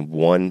more than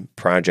one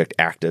project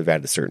active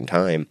at a certain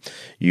time,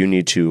 you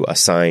need to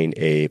assign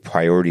a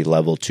priority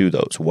level to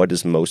those. What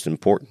is most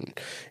important?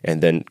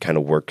 And then kind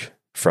of work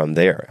from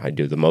there. I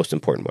do the most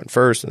important one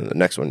first, and the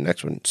next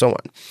one, so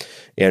on.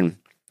 And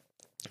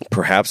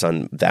perhaps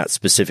on that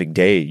specific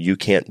day, you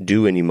can't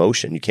do any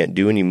motion, you can't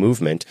do any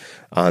movement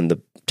on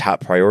the top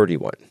priority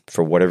one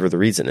for whatever the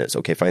reason is.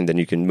 Okay, fine, then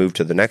you can move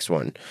to the next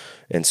one,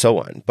 and so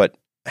on. But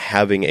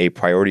having a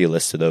priority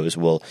list of those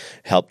will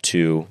help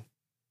to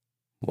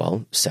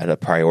set a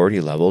priority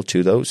level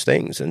to those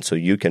things. And so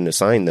you can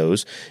assign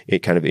those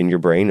kind of in your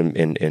brain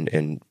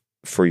and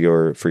for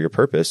your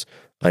purpose.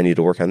 I need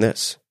to work on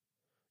this,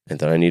 and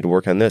then I need to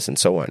work on this, and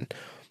so on.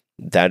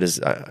 that is,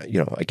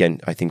 again,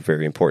 I think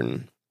very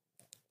important.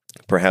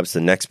 Perhaps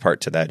the next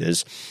part to that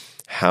is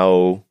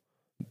how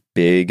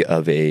big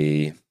of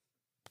a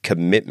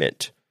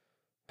commitment,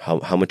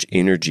 how much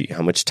energy,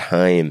 how much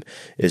time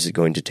is it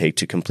going to take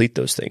to complete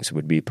those things? It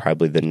would be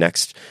probably the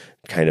next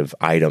kind of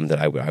item that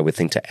I would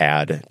think to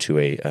add to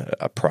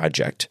a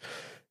project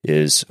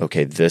is,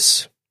 okay,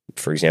 this,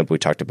 for example, we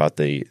talked about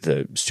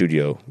the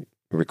studio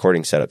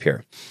recording setup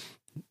here.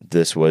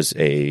 This was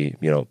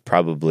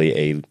probably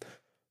a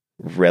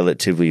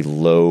relatively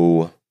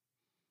low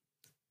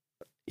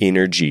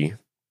energy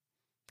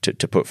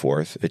to put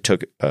forth. It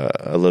took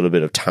a little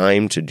bit of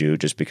time to do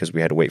just because we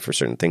had to wait for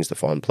certain things to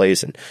fall in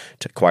place and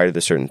to acquire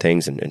the certain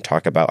things and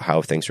talk about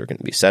how things were going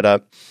to be set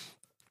up.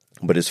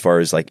 But as far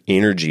as like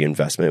energy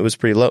investment, it was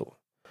pretty low.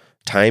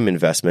 Time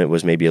investment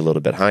was maybe a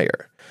little bit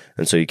higher.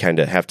 And so you kind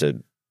of have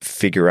to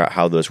figure out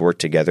how those work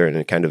together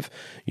and kind of,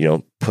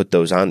 put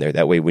those on there.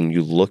 That way, when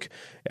you look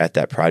at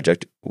that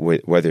project,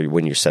 whether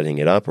when you're setting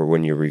it up or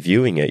when you're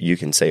reviewing it, you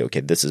can say, okay,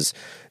 this is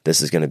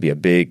going to be a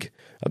big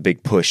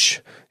push,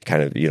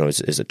 kind of,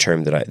 is a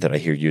term that I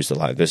hear used a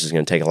lot. This is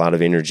going to take a lot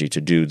of energy to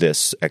do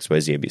this X, Y,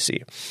 Z, A, B,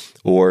 C.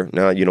 Or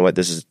no, you know what?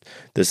 This is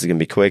going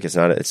to be quick. It's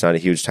not a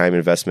huge time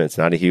investment. It's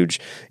not a huge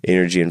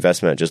energy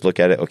investment. Just look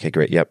at it. Okay,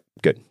 great. Yep,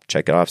 good.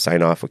 Check it off.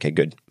 Sign off. Okay,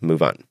 good.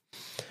 Move on.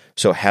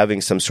 So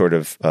having some sort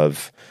of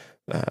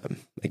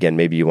again,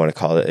 maybe you want to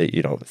call it,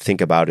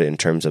 think about it in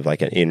terms of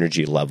like an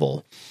energy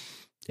level,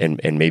 and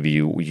maybe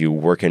you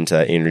work into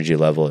that energy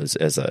level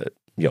as a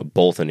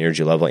both an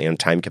energy level and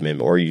time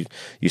commitment, or you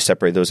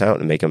separate those out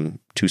and make them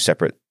two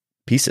separate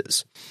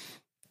pieces.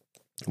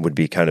 Would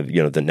be kind of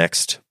the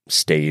next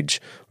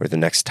stage or the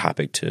next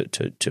topic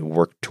to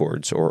work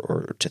towards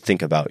or to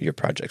think about your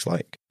projects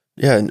like.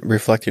 Yeah, and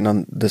reflecting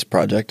on this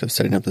project of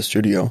setting up the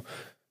studio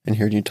and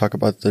hearing you talk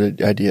about the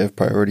idea of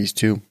priorities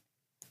too.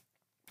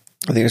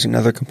 I think there's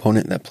another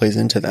component that plays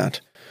into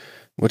that,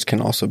 which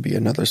can also be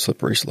another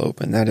slippery slope,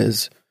 and that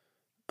is,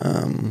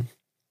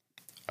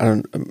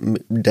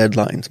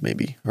 deadlines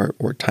maybe,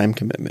 or time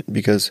commitment.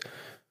 Because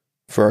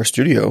for our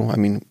studio,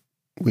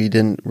 we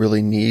didn't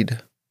really need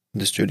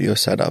the studio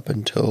set up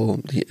until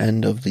the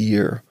end of the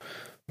year,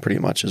 pretty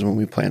much is when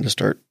we plan to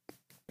start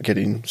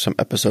getting some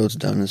episodes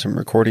done and some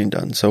recording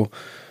done. So,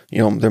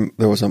 there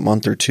was a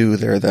month or two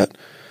there that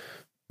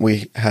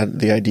we had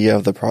the idea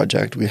of the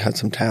project. We had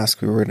some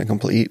tasks we were going to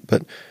complete,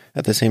 but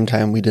at the same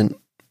time, we didn't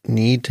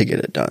need to get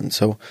it done.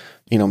 So,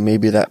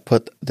 maybe that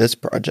put this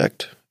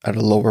project at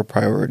a lower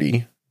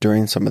priority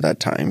during some of that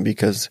time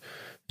because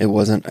it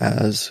wasn't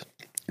as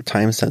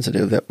time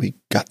sensitive that we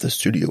got the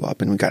studio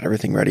up and we got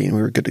everything ready and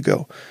we were good to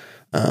go.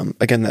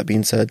 Again, that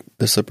being said,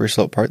 the slippery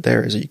slope part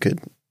there is that you could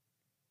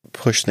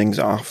push things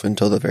off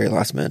until the very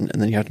last minute,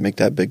 and then you have to make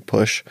that big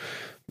push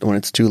when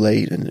it's too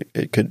late, and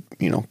it could,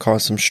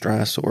 cause some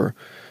stress or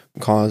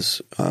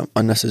cause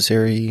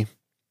unnecessary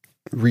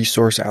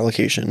resource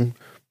allocation.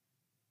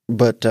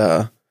 But,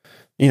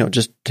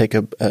 just take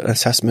an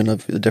assessment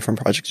of the different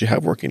projects you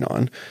have working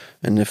on.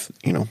 And if,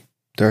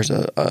 there's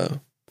a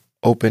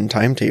open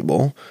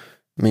timetable,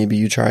 maybe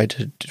you try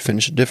to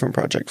finish a different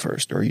project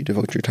first, or you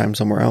devote your time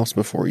somewhere else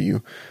before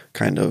you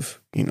kind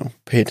of,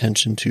 pay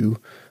attention to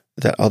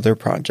that other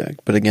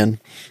project. But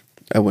again,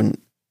 I wouldn't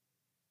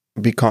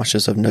be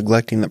cautious of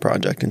neglecting the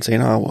project and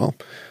saying, oh, well,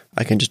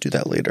 I can just do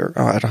that later.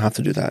 Oh, I don't have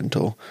to do that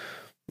until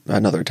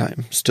another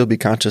time. Still be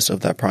conscious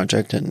of that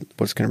project and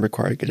what's going to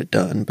require to get it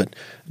done. But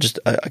just,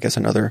 I guess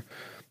another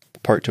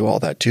part to all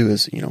that too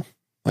is,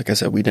 like I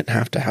said, we didn't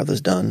have to have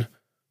this done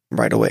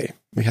right away.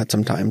 We had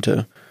some time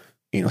to,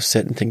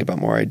 sit and think about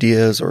more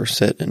ideas, or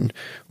sit and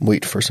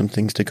wait for some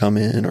things to come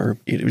in, or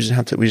we just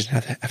have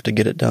to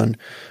get it done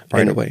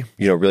right away.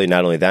 Really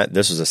not only that,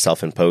 this was a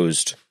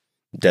self-imposed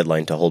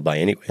deadline to hold by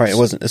anyways. Right.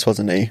 This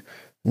wasn't a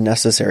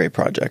necessary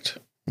project.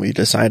 We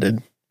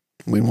decided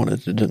we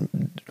wanted to do,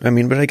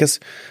 but I guess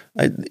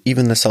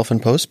even the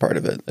self-imposed part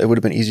of it would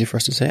have been easy for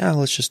us to say,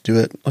 let's just do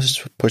it. Let's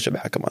just push it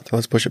back a month.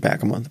 Let's push it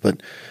back a month.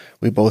 But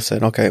we both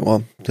said, okay,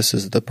 well, this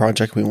is the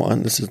project we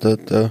want. This is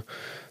the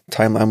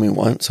timeline we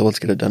want. So let's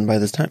get it done by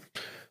this time.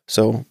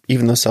 So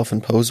even the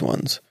self-imposed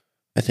ones,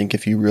 I think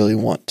if you really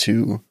want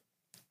to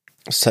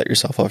set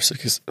yourself up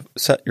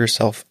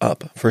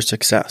for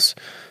success,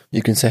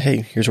 you can say, hey,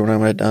 here's what I'm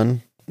going to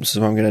done. This is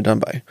what I'm going to done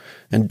by.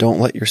 And don't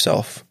let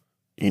yourself,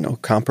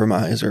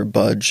 compromise or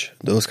budge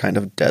those kind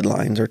of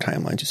deadlines or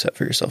timelines you set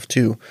for yourself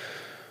too,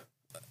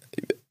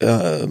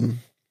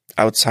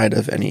 outside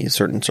of any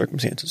certain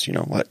circumstances.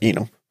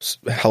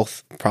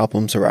 Health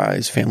problems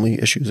arise, family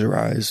issues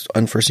arise,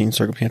 unforeseen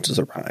circumstances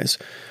arise.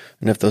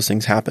 And if those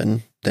things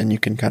happen, then you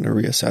can kind of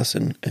reassess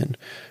and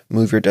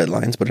move your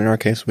deadlines. But in our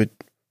case, we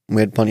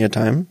had plenty of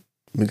time.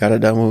 We got it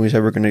done when we said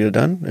we were going to get it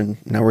done, and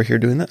now we're here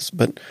doing this.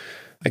 But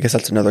I guess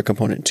that's another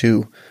component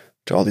too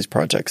to all these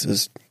projects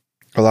is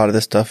a lot of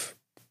this stuff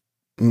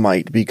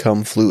might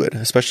become fluid,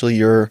 especially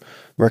your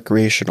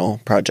recreational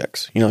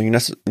projects. Your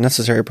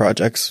necessary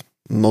projects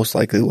most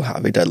likely will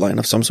have a deadline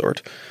of some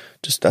sort.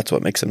 Just that's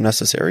what makes them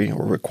necessary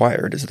or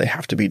required, is they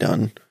have to be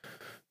done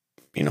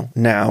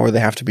now, or they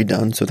have to be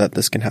done so that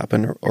this can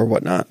happen or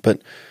whatnot.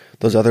 But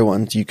those other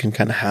ones you can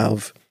kind of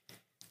have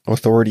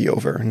authority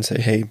over and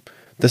say, hey,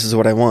 this is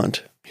what I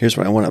want. Here's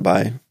what I want to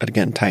buy. And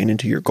again, tying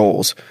into your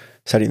goals,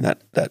 setting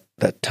that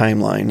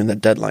timeline and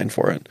that deadline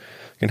for it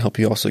can help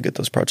you also get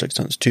those projects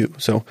done too.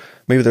 So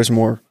maybe there's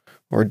more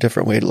or a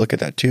different way to look at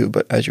that too.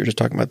 But as you're just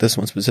talking about this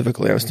one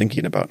specifically, I was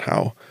thinking about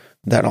how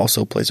that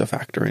also plays a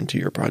factor into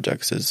your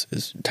projects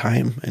is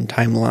time and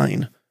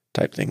timeline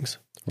type things.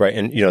 Right.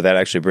 And, that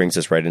actually brings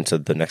us right into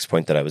the next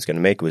point that I was going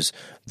to make was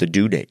the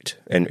due date.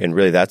 And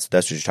really that's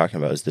what you're talking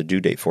about is the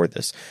due date for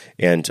this.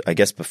 And I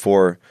guess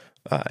before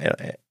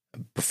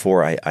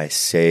I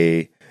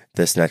say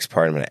this next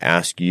part, I'm going to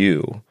ask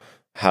you,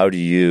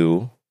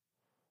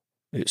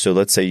 so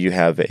let's say you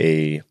have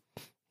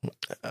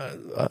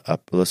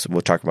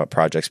we'll talk about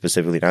projects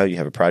specifically now. You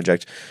have a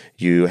project,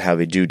 you have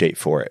a due date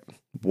for it.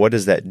 What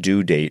does that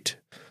due date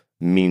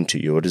mean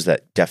to you? What is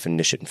that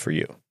definition for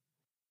you?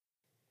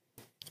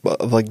 Well,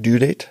 like due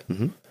date?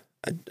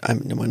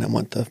 Mm-hmm. When I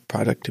want the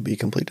product to be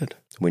completed.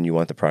 When you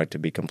want the product to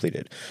be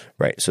completed.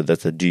 Right. So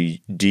that's a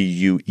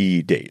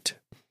DUE date.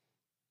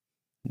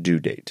 Due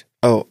date.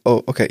 Oh,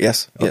 okay.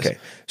 Yes. Okay.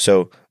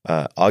 So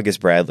August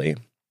Bradley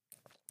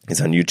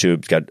is on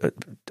YouTube. He's got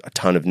a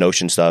ton of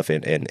Notion stuff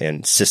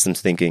and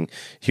systems thinking,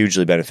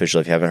 hugely beneficial.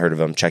 If you haven't heard of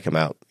him, check him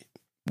out.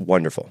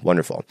 Wonderful.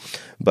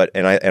 But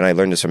and I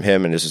learned this from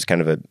him, and this is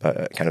kind of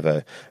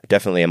a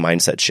definitely a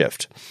mindset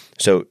shift.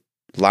 So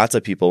lots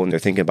of people, when they're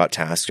thinking about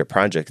tasks or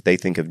projects, they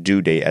think of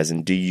due date as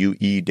in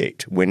DUE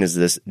date. When is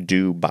this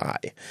due by?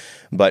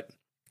 But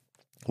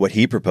what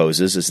he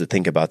proposes is to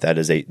think about that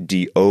as a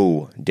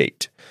DO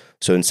date.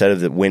 So instead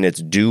of when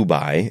it's due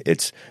by,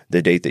 it's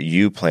the date that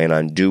you plan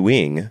on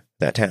doing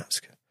that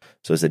task.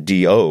 So it's a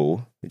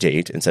DO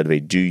date instead of a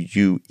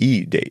DUE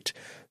date.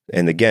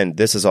 And again,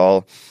 this is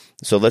all,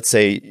 so let's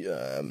say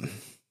a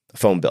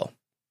phone bill.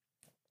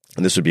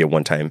 And this would be a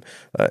one-time,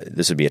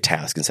 this would be a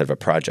task instead of a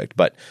project.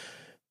 But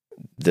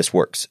this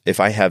works. If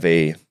I have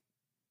a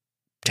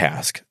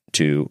task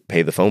to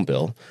pay the phone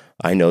bill,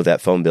 I know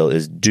that phone bill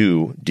is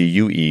due,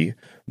 DUE,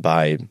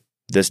 by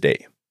this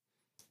day.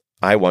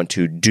 I want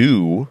to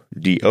do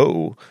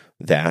DO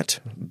that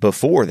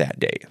before that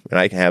day. And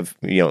I can have,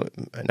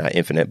 not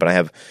infinite, but I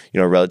have,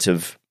 a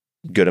relative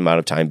good amount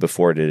of time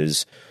before it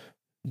is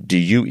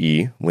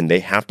DUE when they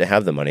have to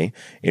have the money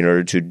in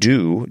order to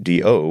do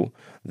DO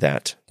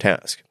that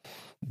task.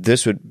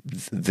 This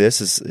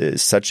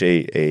is such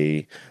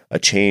a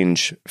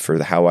change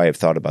for how I have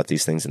thought about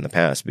these things in the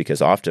past,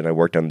 because often I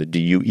worked on the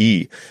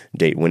DUE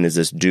date. When is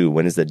this due?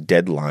 When is the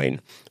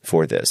deadline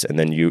for this? And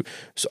then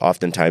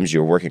oftentimes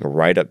you're working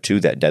right up to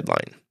that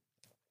deadline.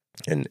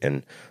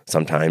 And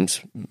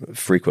sometimes,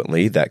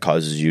 frequently, that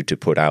causes you to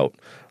put out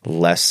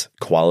less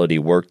quality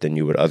work than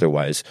you would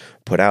otherwise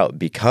put out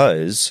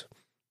because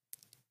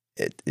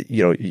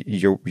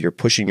you're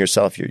pushing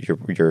yourself.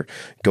 You're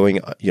going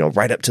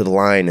right up to the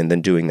line and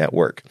then doing that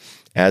work,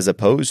 as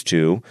opposed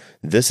to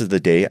this is the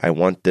day I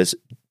want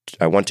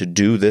to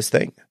do this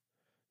thing.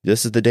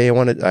 This is the day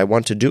I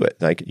want to do it.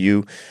 Like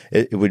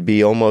it would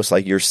be almost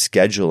like you're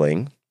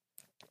scheduling.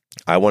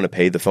 I want to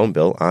pay the phone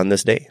bill on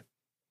this day,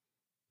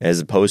 as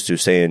opposed to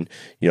saying,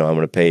 I'm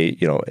going to pay.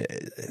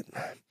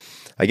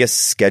 I guess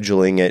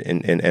scheduling it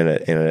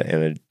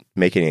and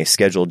making a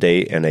scheduled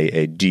date and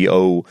a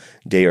DO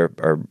day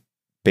are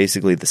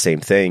basically the same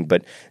thing,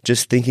 but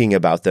just thinking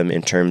about them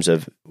in terms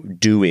of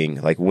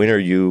doing, like when are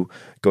you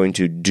going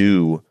to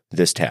do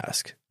this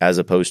task, as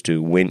opposed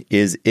to when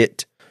is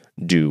it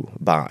due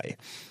by.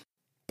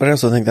 But I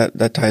also think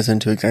that ties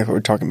into exactly what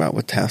we're talking about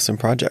with tasks and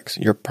projects.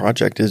 Your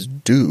project is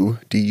due,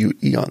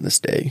 DUE, on this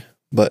day,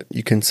 but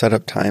you can set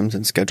up times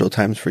and schedule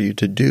times for you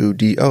to do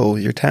DO,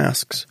 your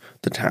tasks,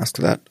 the tasks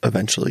that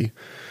eventually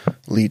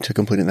lead to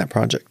completing that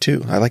project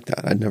too. I like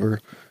that.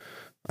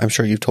 I'm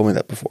sure you've told me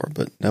that before,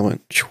 but that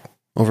went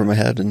over my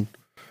head. And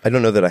I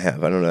don't know that I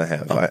have.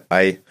 Oh.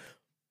 I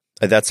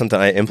that's something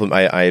I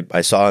implement.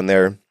 I saw in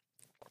there,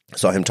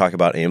 saw him talk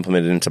about. I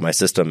implemented it into my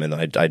system, and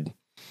I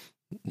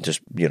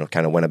just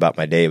kind of went about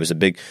my day. It was a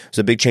big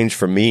change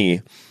for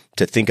me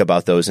to think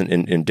about those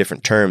in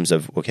different terms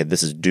of, okay,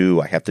 this is due.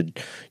 I have to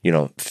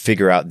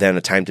figure out then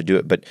a time to do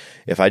it. But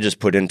if I just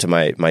put into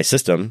my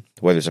system,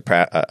 whether it's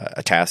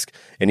a task,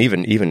 and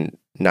even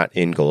not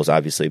in goals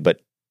obviously,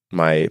 but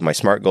my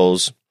SMART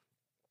goals,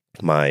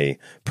 my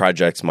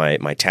projects,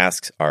 my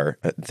tasks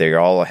they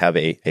all have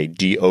a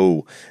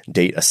DO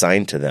date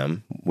assigned to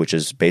them, which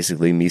is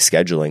basically me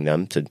scheduling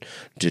them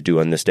to do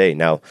on this day.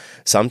 Now,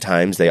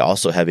 sometimes they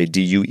also have a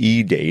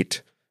DUE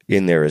date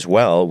in there as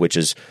well, which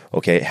is,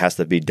 okay, it has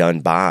to be done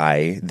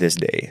by this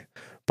day,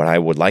 but I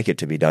would like it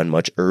to be done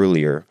much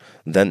earlier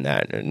than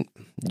that. And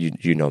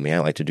you know me, I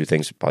like to do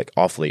things like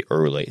awfully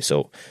early.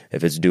 So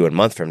if it's due a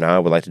month from now, I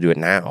would like to do it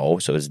now,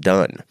 so it's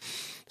done.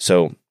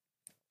 So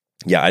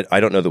yeah, I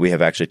don't know that we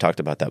have actually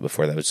talked about that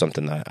before. That was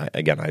something that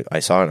I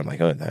saw, and I'm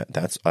like, oh,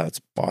 that's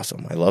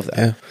awesome. I love that.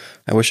 Yeah,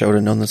 I wish I would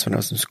have known this when I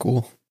was in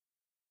school.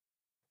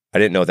 I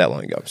didn't know it that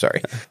long ago. I'm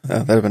sorry.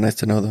 That'd have been nice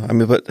to know, though. I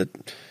mean, but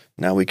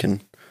now we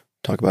can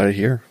talk about it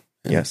here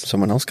and Yes.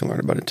 someone else can learn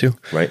about it too.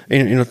 Right.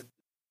 And,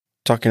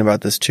 talking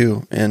about this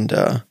too, and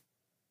a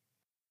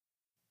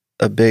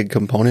big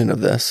component of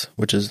this,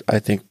 which is, I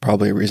think,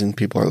 probably a reason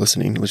people are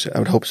listening, which I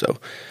would hope so,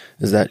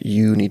 is that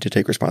you need to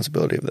take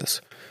responsibility of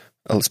this,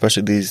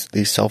 especially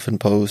these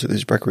self-imposed or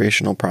these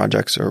recreational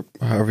projects, or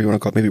however you want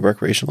to call it. Maybe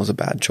recreational is a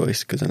bad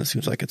choice because then it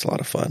seems like it's a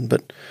lot of fun,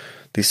 but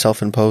these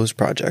self-imposed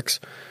projects,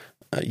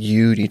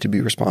 you need to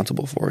be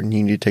responsible for, and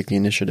you need to take the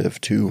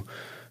initiative to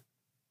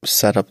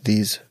set up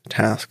these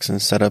tasks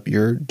and set up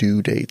your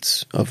due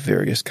dates of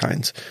various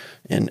kinds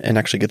and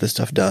actually get this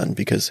stuff done,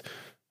 because,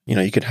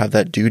 you could have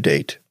that due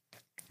date.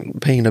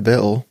 Paying a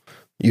bill,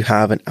 you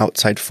have an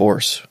outside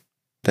force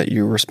that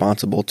you're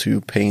responsible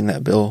to paying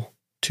that bill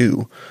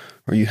to,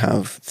 or you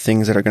have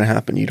things that are going to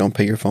happen. You don't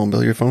pay your phone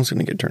bill, your phone's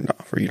going to get turned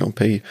off, or you don't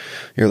pay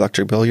your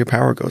electric bill, your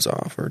power goes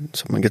off, or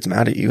someone gets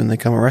mad at you and they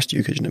come arrest you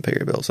because you didn't pay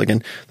your bills.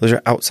 Again, those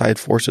are outside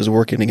forces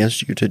working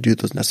against you to do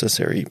those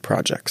necessary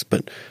projects.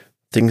 But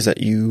things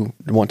that you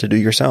want to do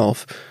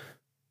yourself,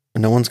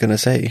 no one's going to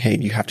say, hey,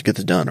 you have to get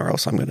this done, or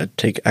else I'm going to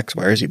take X,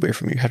 Y, or Z away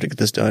from you. You have to get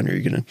this done, or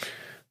you're going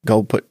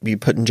to be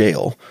put in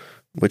jail,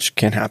 which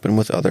can happen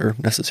with other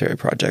necessary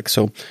projects.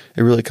 So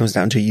it really comes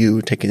down to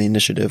you taking the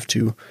initiative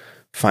to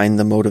find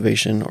the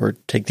motivation or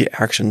take the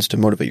actions to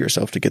motivate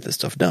yourself to get this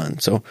stuff done.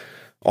 So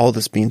all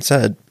this being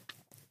said,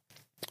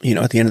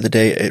 at the end of the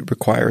day, it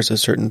requires a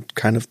certain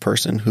kind of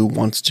person who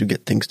wants to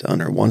get things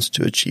done, or wants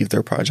to achieve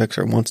their projects,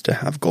 or wants to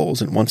have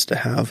goals, and wants to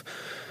have,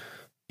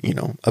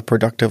 a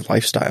productive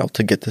lifestyle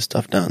to get this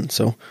stuff done.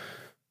 So,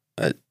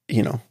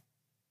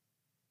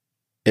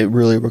 it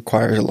really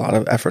requires a lot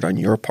of effort on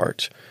your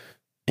part.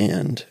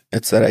 And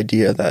it's that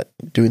idea that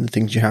doing the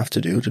things you have to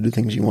do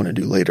things you want to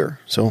do later.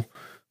 So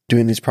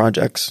doing these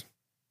projects,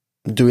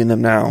 doing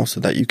them now so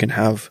that you can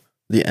have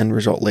the end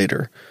result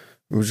later,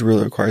 which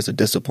really requires a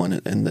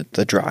discipline and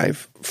the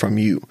drive from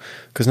you,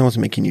 because no one's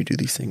making you do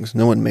these things.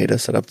 No one made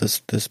us set up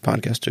this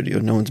podcast studio.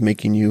 No one's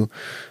making you,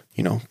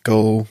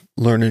 go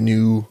learn a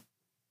new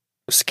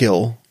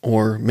skill,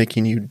 or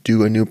making you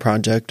do a new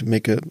project,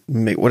 make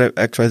whatever,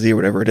 XYZ, or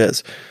whatever it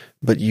is.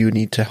 But you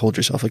need to hold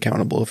yourself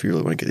accountable if you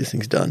really want to get these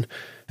things done.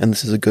 And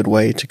this is a good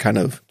way to kind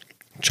of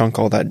chunk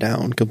all that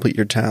down, complete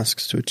your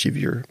tasks to achieve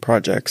your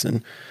projects,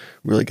 and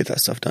really get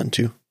that stuff done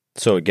too.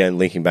 So again,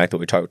 linking back to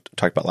what we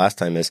talked about last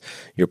time, is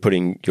you're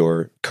putting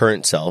your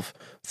current self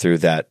through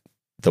the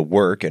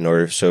work in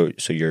order so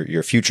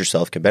your future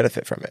self can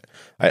benefit from it.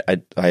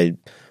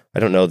 I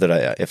don't know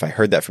that if I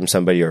heard that from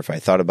somebody, or if I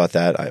thought about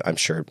that. I'm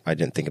sure I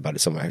didn't think about it.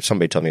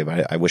 Somebody told me about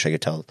it. I wish I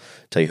could tell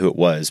you who it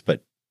was,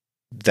 but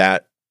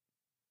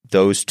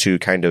those two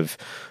kind of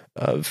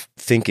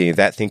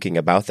thinking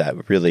about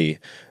that really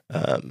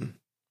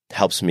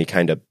helps me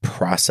kind of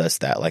process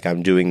that. Like,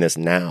 I'm doing this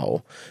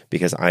now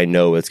because I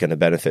know it's going to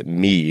benefit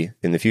me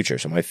in the future.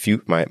 So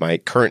my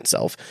current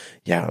self,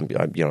 I'm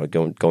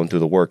going through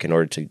the work in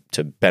order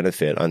to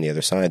benefit on the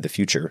other side, the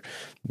future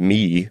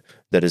me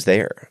that is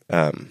there.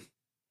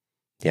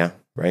 Yeah,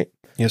 right.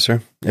 Yes,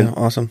 sir. Yeah,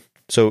 awesome.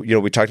 So,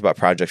 we talked about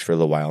projects for a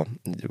little while.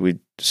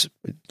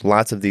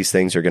 Lots of these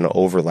things are going to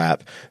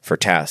overlap for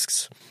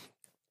tasks.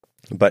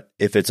 But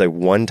if it's a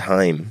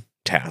one-time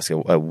task,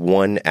 a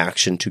one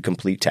action to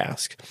complete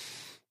task,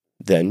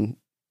 then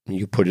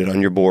you put it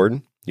on your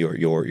board,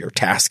 your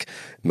task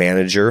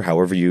manager,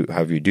 however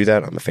you do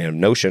that. I'm a fan of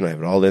Notion. I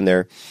have it all in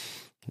there.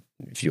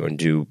 If you want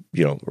to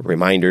do,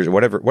 reminders or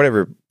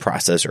whatever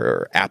process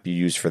or app you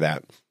use for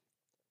that,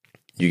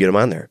 you get them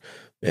on there.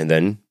 And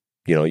then,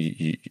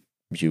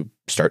 you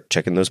start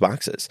checking those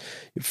boxes.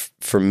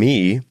 For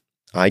me,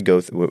 I go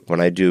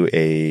when I do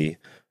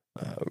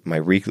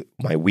my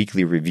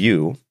weekly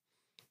review,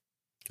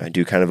 I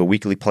do kind of a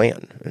weekly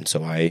plan. And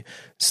so I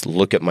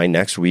look at my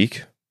next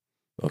week.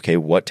 Okay,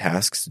 what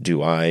tasks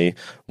do I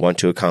want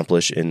to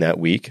accomplish in that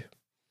week?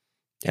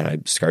 And I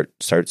start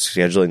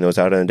scheduling those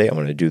out on a day. I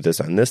want to do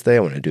this on this day. I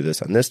want to do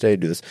this on this day,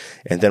 do this.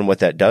 And then what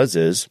that does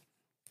is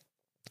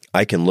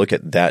I can look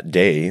at that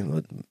day,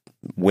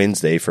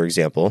 Wednesday, for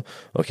example.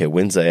 Okay,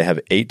 Wednesday, I have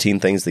 18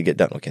 things to get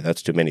done. Okay,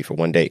 that's too many for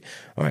one day.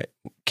 All right,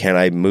 can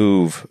I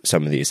move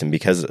some of these? And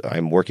because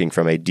I'm working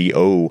from a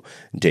DO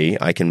day,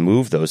 I can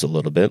move those a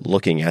little bit,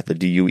 looking at the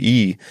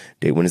DUE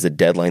day. When is the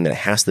deadline that it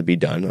has to be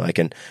done? I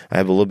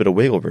have a little bit of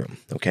wiggle room.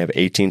 Okay, I have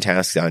 18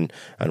 tasks on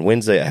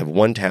Wednesday. I have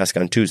one task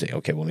on Tuesday.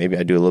 Okay, well, maybe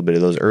I do a little bit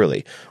of those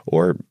early,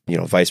 or,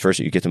 vice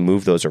versa. You get to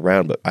move those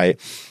around. But I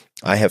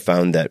have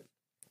found that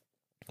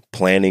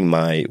planning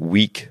my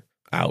week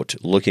out,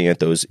 looking at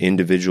those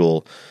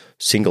individual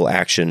single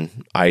action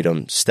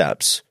item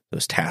steps,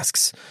 those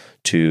tasks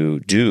to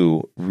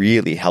do,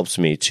 really helps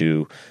me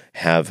to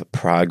have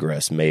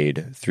progress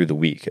made through the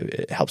week.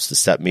 It helps to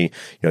set me,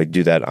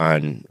 do that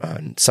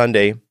on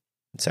Sunday,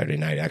 Saturday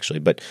night actually,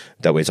 but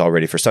that way it's all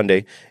ready for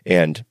Sunday,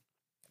 and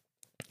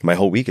my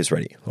whole week is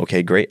ready.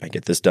 Okay, great. I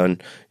get this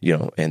done,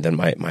 and then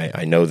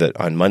I know that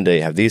on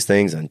Monday I have these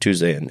things, on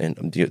Tuesday,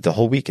 and the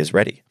whole week is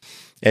ready.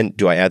 And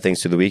do I add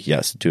things to the week?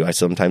 Yes. Do I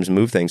sometimes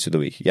move things to the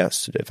week?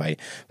 Yes. If I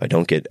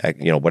don't get,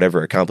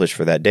 whatever accomplished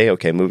for that day,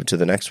 okay, move it to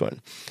the next one.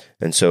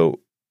 And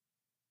so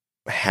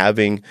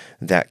having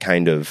that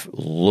kind of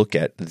look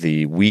at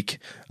the week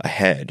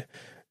ahead,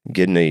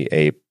 getting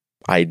a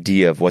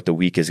idea of what the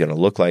week is going to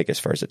look like as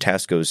far as the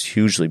task goes,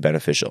 hugely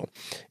beneficial.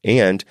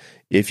 And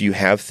if you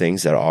have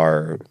things that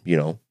are,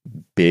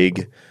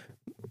 big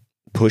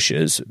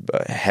pushes,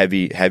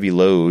 heavy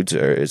loads,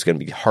 or it's going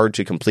to be hard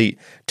to complete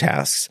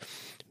tasks,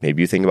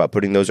 maybe you think about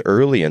putting those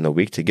early in the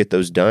week to get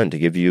those done, to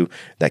give you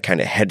that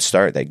kind of head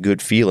start, that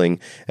good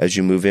feeling as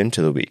you move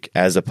into the week,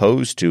 as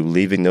opposed to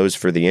leaving those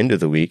for the end of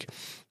the week.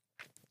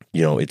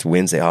 It's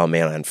Wednesday. Oh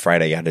man, on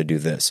Friday I got to do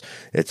this.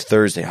 It's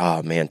Thursday.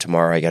 Oh man,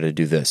 tomorrow I got to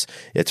do this.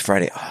 It's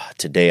Friday.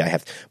 Today I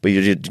have. But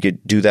you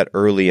do that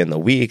early in the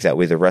week. That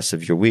way, the rest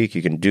of your week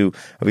you can do.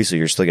 Obviously,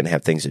 you're still going to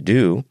have things to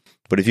do.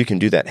 But if you can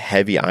do that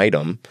heavy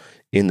item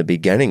in the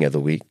beginning of the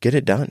week, get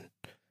it done.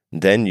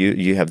 Then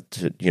you have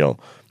to. You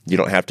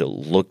don't have to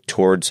look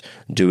towards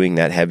doing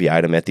that heavy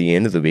item at the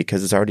end of the week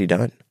because it's already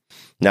done.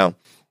 Now,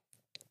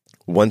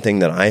 one thing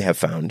that I have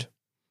found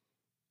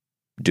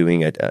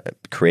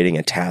creating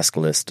a task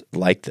list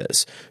like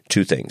this,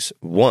 two things.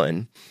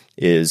 One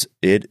is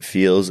it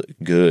feels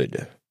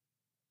good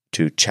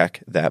to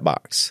check that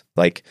box.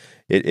 Like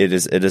it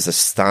is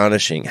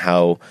astonishing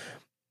how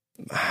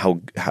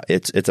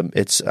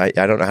it's I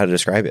don't know how to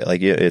describe it.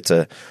 Like it's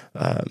Andrew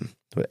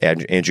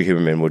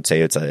Huberman would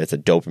say it's a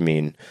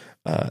dopamine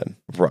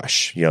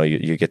rush.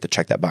 You get to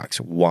check that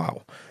box.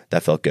 Wow,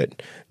 that felt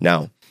good.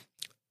 Now,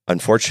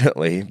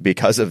 unfortunately,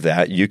 because of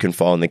that, you can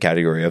fall in the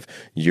category of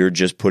you're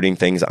just putting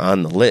things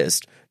on the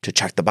list to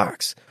check the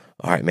box.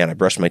 All right, man, I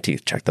brushed my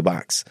teeth. Check the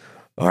box.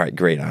 All right,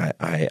 great.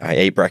 I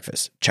ate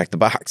breakfast. Check the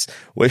box.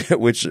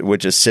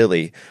 Which is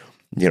silly.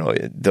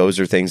 Those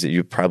are things that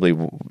you probably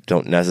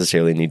don't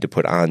necessarily need to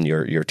put on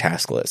your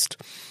task list.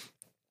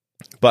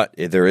 But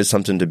there is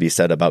something to be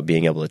said about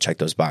being able to check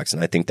those boxes.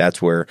 And I think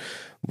that's where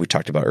we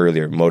talked about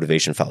earlier,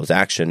 motivation follows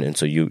action. And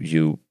so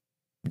you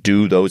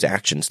do those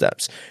action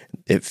steps.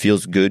 It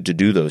feels good to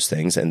do those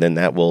things, and then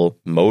that will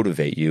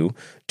motivate you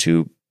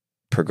to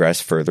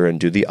progress further and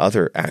do the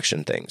other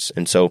action things.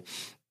 And so,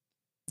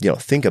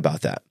 think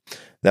about that.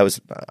 That was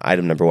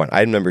item number one.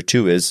 Item number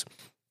two is,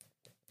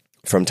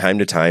 from time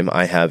to time,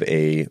 I have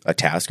a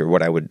task, or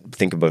what I would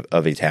think of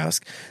a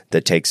task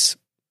that takes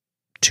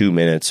 2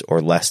 minutes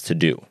or less to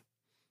do.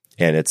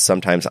 And it's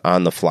sometimes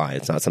on the fly.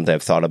 It's not something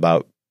I've thought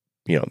about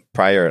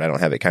prior. I don't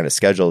have it kind of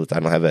scheduled. I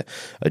don't have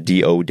a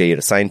DO date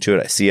assigned to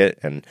it. I see it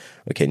and,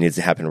 okay, it needs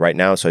to happen right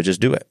now. So I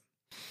just do it.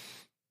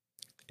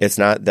 It's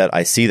not that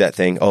I see that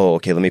thing. Oh,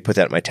 okay, let me put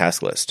that in my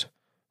task list.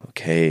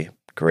 Okay,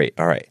 great.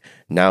 All right,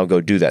 now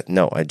go do that.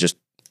 No, I just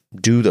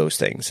do those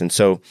things. And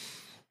so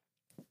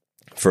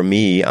for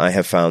me, I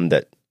have found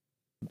that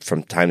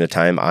from time to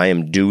time, I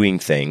am doing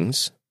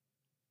things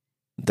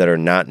that are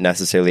not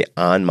necessarily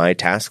on my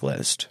task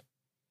list,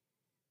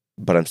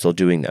 but I'm still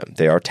doing them.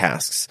 They are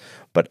tasks,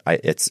 but I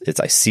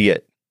see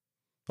it.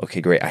 Okay,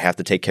 great. I have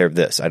to take care of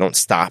this. I don't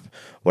stop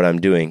what I'm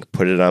doing,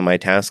 put it on my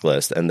task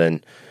list, and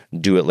then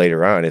do it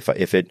later on. If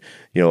it,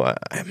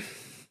 I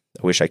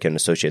wish I can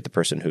associate the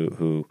person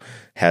who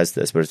has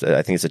this, but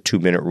I think it's a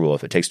 2-minute rule.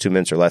 If it takes 2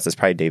 minutes or less, that's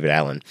probably David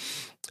Allen.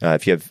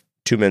 If you have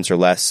 2 minutes or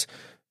less,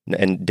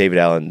 and David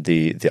Allen,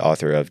 the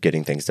author of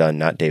Getting Things Done,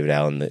 not David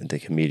Allen, the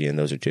comedian.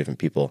 Those are two different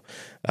people.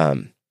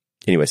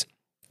 Anyways,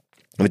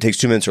 if it takes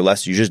 2 minutes or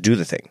less, you just do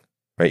the thing,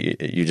 right?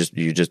 You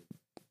just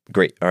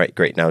great. All right,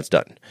 great. Now it's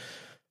done.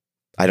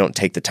 I don't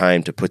take the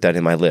time to put that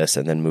in my list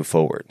and then move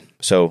forward.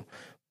 So,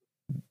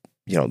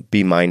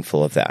 be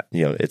mindful of that.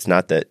 It's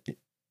not that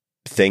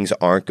things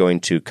aren't going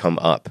to come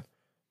up,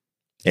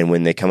 and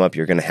when they come up,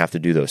 you're going to have to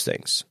do those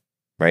things,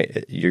 right?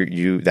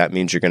 That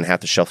means you're going to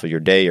have to shuffle your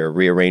day or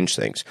rearrange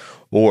things,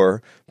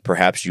 or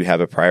perhaps you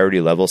have a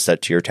priority level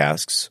set to your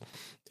tasks,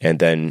 and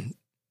then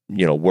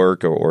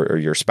work or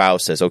your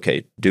spouse says,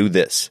 "Okay, do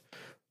this."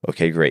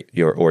 Okay, great.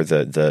 Or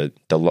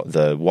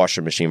the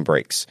washer machine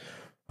breaks.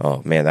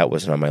 Oh man, that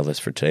wasn't on my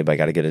list for today, but I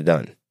got to get it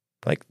done.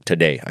 Like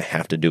today, I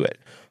have to do it.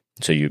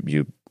 So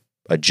you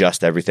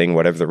adjust everything,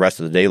 whatever the rest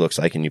of the day looks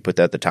like, and you put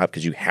that at the top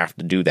because you have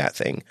to do that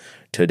thing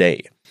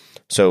today.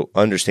 So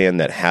understand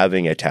that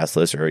having a task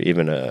list or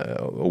even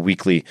a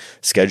weekly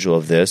schedule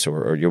of this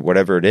or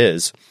whatever it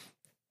is,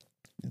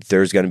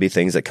 there's going to be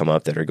things that come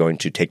up that are going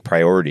to take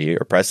priority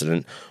or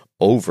precedent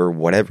over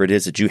whatever it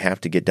is that you have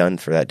to get done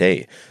for that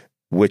day,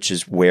 which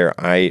is where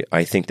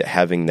I think that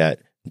having that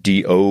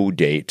DO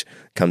date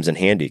comes in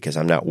handy because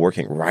I'm not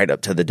working right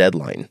up to the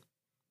deadline.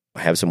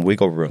 I have some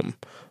wiggle room.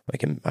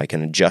 I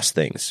can adjust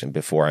things, and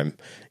before I'm,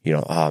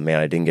 oh man,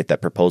 I didn't get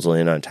that proposal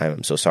in on time.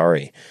 I'm so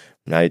sorry.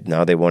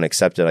 Now they won't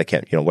accept it. I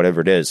can't,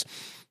 whatever it is.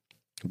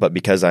 But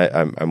because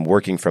I'm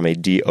working from a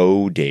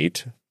DO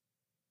date,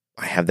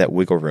 I have that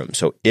wiggle room.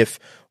 So if,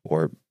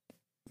 or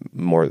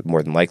more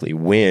than likely,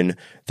 when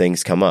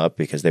things come up,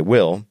 because they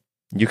will,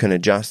 you can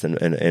adjust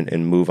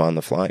and move on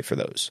the fly for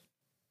those.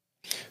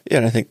 Yeah,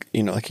 and I think,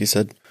 like you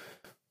said,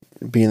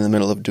 be in the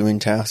middle of doing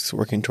tasks,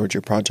 working towards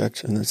your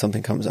project, and then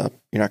something comes up,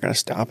 you're not going to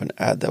stop and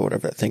add that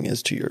whatever that thing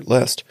is to your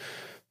list.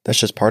 That's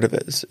just part of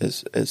it.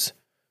 Is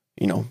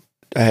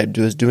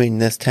was doing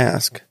this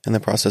task. In the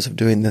process of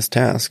doing this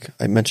task,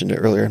 I mentioned it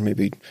earlier, and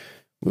maybe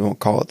we won't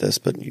call it this,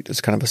 but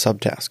it's kind of a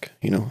subtask.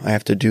 I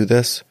have to do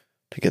this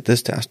to get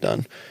this task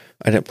done.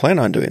 I didn't plan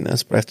on doing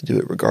this, but I have to do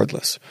it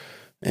regardless.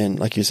 And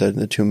like you said,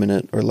 the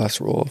 2-minute or less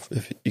rule,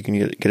 if you can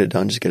get it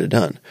done, just get it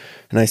done.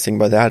 The nice thing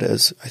by that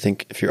is, I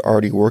think if you're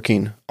already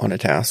working on a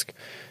task,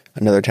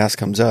 another task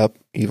comes up,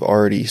 you've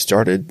already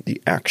started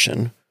the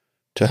action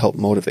to help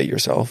motivate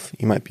yourself.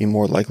 You might be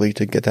more likely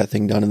to get that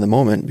thing done in the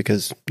moment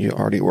because you're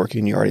already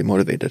working, you're already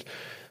motivated.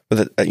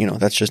 But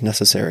that's just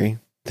necessary.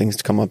 Things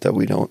to come up that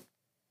we don't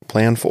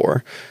plan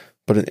for.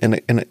 But in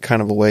a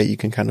kind of a way, you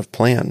can kind of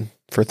plan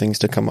for things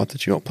to come up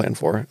that you don't plan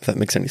for, if that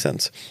makes any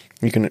sense.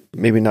 You can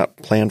maybe not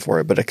plan for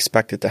it, but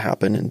expect it to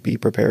happen and be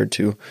prepared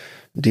to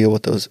deal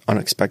with those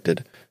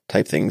unexpected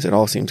type things. It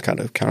all seems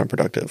kind of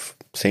counterproductive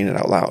saying it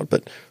out loud,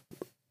 but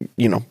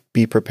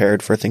be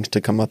prepared for things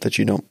to come up that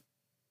you don't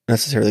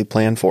necessarily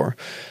plan for.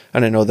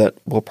 And I know that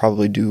we'll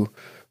probably do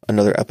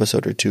another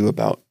episode or two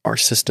about our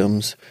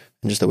systems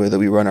and just the way that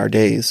we run our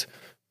days,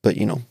 but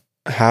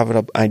have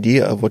an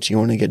idea of what you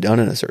want to get done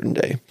in a certain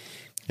day.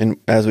 And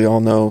as we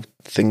all know,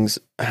 things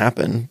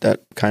happen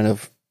that kind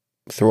of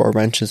throw a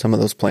wrench in some of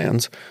those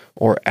plans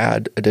or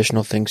add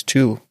additional things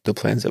to the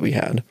plans that we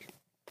had.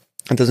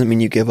 It doesn't mean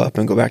you give up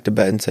and go back to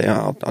bed and say,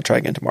 I'll try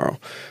again tomorrow.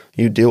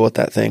 You deal with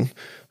that thing,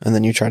 and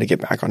then you try to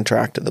get back on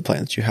track to the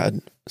plans you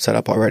had set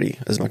up already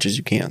as much as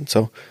you can.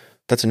 So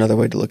that's another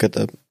way to look at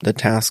the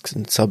tasks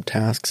and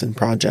subtasks and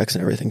projects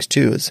and everything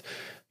too, is,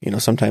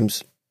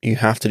 sometimes you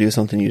have to do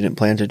something you didn't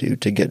plan to do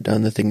to get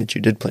done the thing that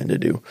you did plan to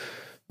do.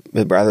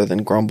 But rather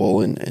than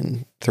grumble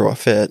and throw a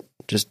fit,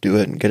 just do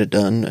it and get it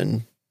done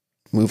and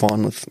move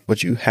on with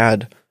what you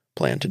had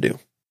planned to do.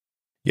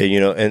 Yeah,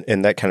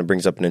 and that kind of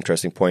brings up an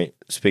interesting point.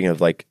 Speaking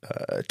of like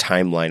a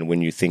timeline,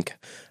 when you think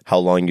how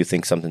long you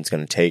think something's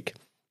going to take,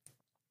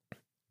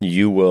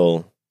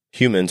 humans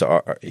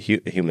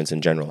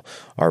in general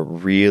are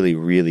really,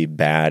 really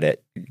bad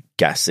at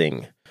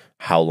guessing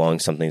how long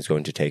something's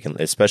going to take, and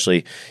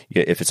especially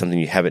if it's something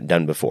you haven't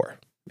done before.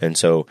 And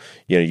so,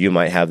 you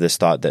might have this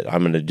thought that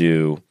I'm going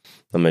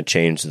to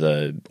change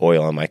the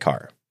oil on my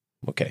car.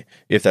 Okay.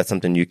 If that's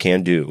something you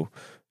can do,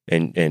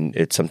 and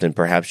it's something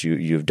perhaps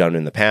you've done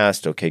in the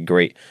past, okay,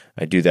 great.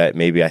 I do that.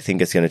 Maybe I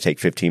think it's going to take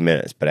 15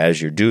 minutes, but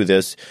as you do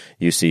this,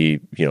 you see,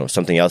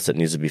 something else that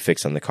needs to be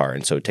fixed on the car.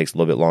 And so it takes a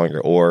little bit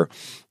longer, or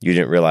you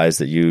didn't realize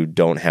that you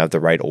don't have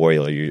the right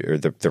oil, or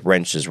the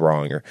wrench is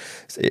wrong, or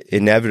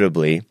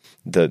inevitably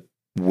the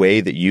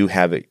way that you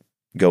have it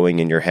going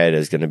in your head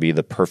is going to be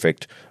the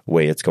perfect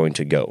way it's going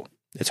to go.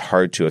 It's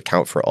hard to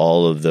account for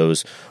all of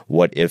those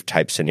what if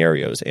type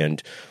scenarios,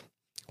 and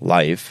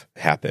life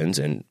happens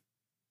and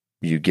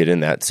you get in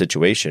that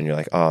situation. You're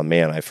like, oh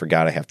man, I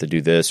forgot I have to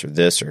do this,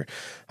 or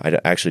I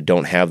actually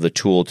don't have the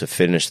tool to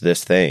finish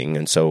this thing.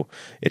 And so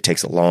it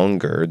takes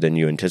longer than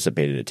you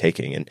anticipated it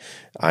taking. And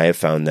I have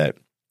found that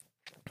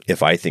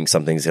if I think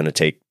something's going to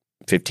take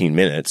 15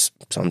 minutes,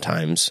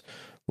 sometimes,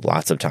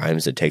 lots of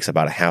times, it takes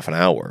about a half an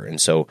hour. And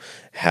so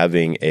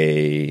having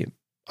a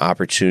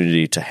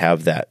opportunity to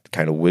have that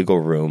kind of wiggle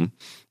room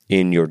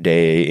in your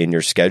day, in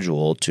your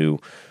schedule to,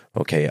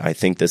 okay, I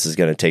think this is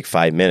going to take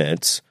 5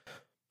 minutes.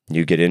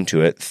 You get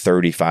into it,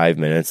 35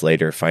 minutes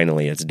later,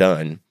 finally it's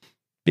done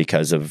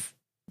because of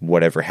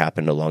whatever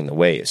happened along the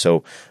way.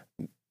 So,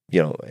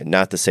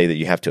 not to say that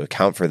you have to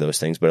account for those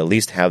things, but at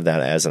least have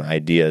that as an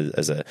idea,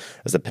 as a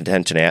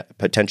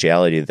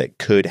potentiality that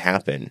could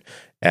happen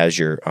as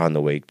you're on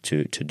the way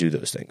to do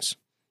those things.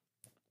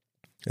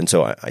 And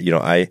so,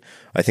 I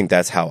think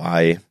that's how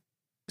I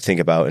think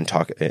about and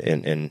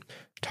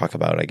talk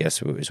about, I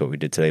guess, is what we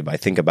did today. But I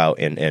think about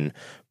and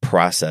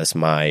process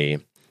my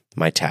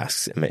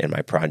tasks and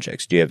my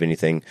projects. Do you have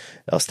anything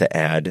else to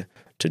add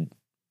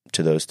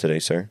to those today,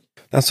 sir?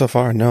 Not so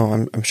far.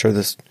 No, I'm sure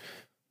this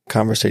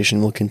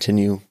conversation will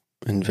continue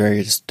in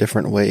various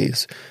different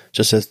ways,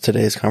 just as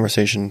today's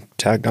conversation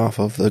tagged off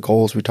of the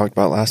goals we talked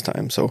about last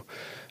time. So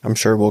I'm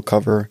sure we'll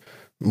cover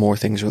more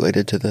things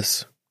related to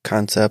this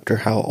concept or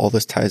how all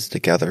this ties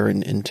together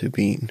and into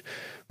being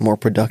more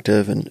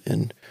productive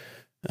and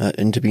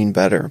into being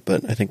better.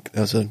 But I think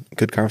that was a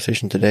good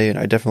conversation today, and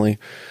I definitely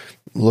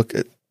look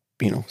at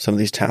some of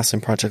these tasks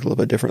and projects a little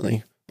bit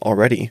differently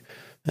already,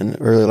 and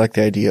really like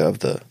the idea of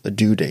the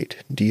due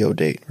date, DO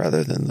date,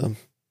 rather than the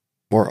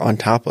more on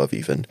top of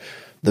even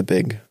the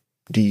big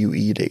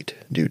DUE date,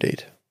 due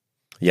date.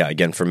 Yeah,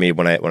 again, for me,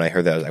 when I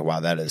heard that, I was like, wow,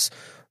 that is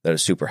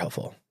super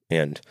helpful.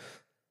 And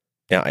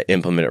yeah, I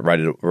implemented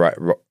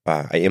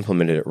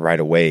it right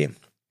away,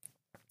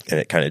 and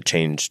it kind of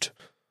changed.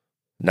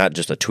 Not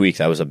just a tweak.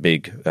 That was a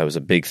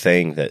big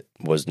thing that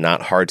was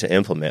not hard to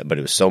implement, but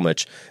it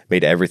was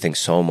made everything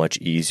so much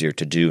easier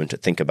to do and to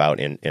think about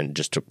and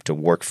just to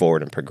work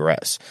forward and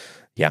progress.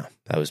 Yeah,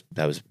 that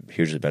was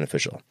hugely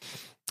beneficial.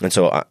 And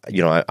so,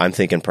 I'm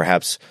thinking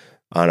perhaps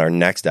on our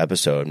next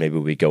episode, maybe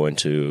we go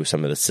into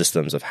some of the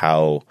systems of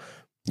how,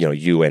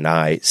 you and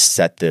I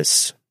set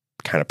this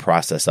kind of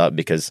process up,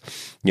 because,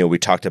 we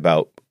talked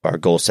about our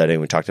goal setting.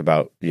 We talked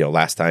about,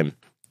 last time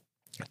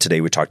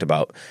Today we talked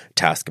about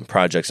tasks and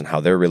projects and how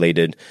they're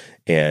related.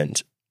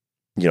 And,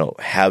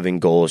 having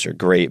goals are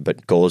great,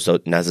 but goals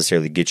don't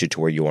necessarily get you to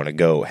where you want to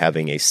go.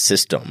 Having a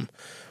system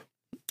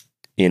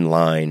in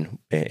line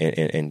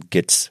and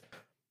gets,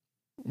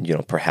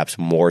 perhaps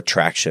more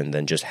traction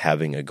than just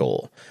having a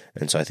goal.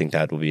 And so I think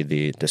that will be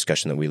the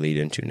discussion that we lead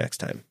into next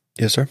time.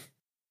 Yes, sir.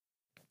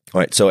 All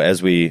right. So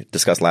as we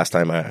discussed last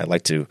time, I'd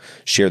like to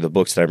share the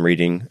books that I'm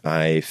reading.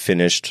 I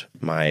finished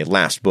my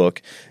last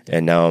book,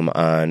 and now I'm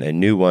on a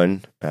new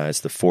one.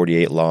 It's The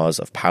 48 Laws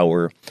of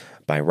Power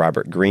by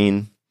Robert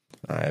Greene.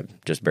 I've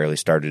just barely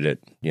started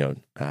it,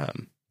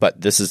 but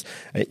this is,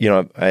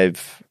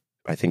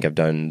 I think I've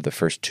done the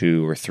first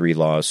 2 or 3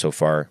 laws so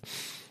far.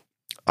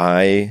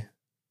 I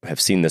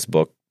have seen this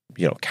book,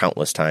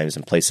 countless times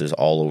in places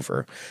all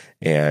over,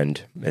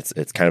 and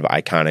it's kind of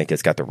iconic.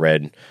 It's got the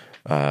red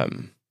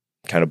kind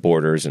of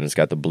borders, and it's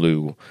got the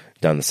blue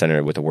down the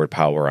center with the word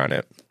power on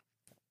it.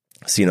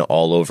 Seen it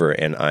all over,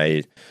 and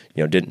I,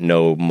 didn't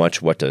know much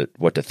what to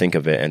think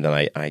of it, and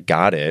then I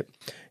got it,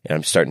 and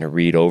I'm starting to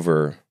read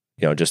over,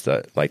 just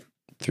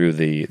through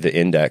the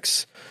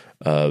index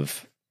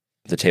of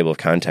the table of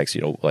context,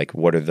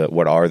 what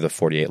are the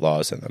 48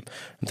 laws in them?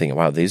 I'm thinking,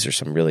 wow, these are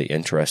some really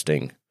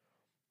interesting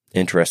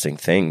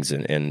things,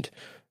 and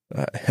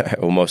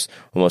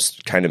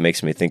almost kind of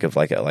makes me think of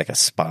like a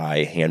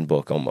spy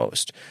handbook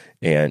almost.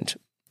 And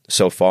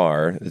so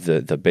far,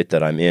 the bit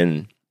that I'm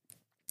in,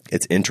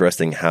 it's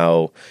interesting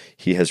how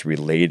he has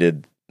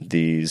related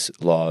these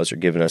laws or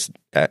given us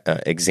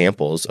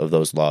examples of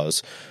those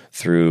laws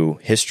through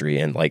history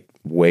and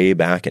way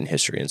back in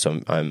history. And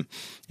so I'm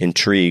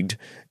intrigued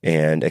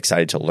and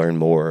excited to learn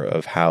more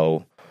of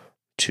how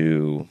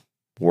to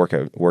work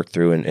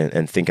through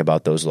and think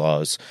about those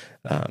laws.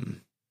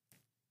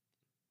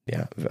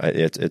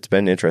 It's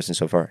been interesting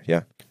so far.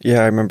 Yeah.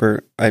 Yeah, I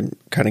remember I'm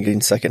kind of getting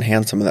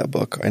secondhand some of that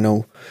book. I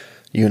know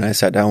you and I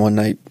sat down one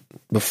night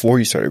before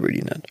you started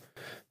reading it,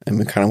 and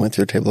we kind of went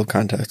through the table of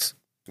contents,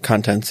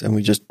 and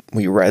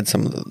we read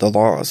some of the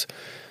laws,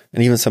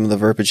 and even some of the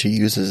verbiage he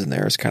uses in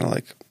there is kind of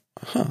like,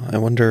 I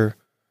wonder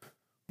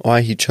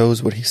why he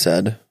chose what he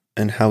said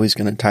and how he's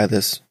going to tie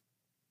this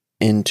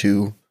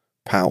into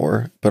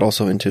power, but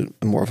also into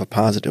more of a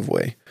positive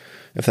way,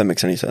 if that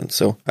makes any sense.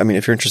 So, I mean,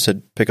 if you're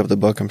interested, pick up the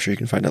book. I'm sure you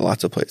can find it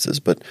lots of places,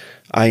 but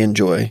I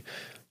enjoy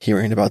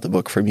hearing about the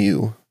book from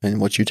you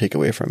and what you take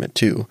away from it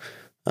too.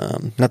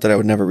 Not that I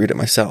would never read it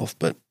myself,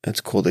 but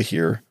it's cool to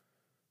hear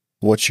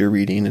what you're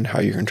reading and how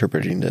you're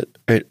interpreting it,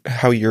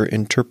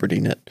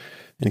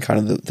 and kind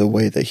of the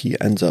way that he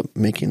ends up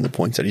making the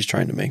points that he's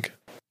trying to make.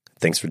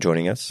 Thanks for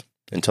joining us.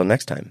 Until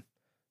next time,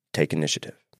 take initiative.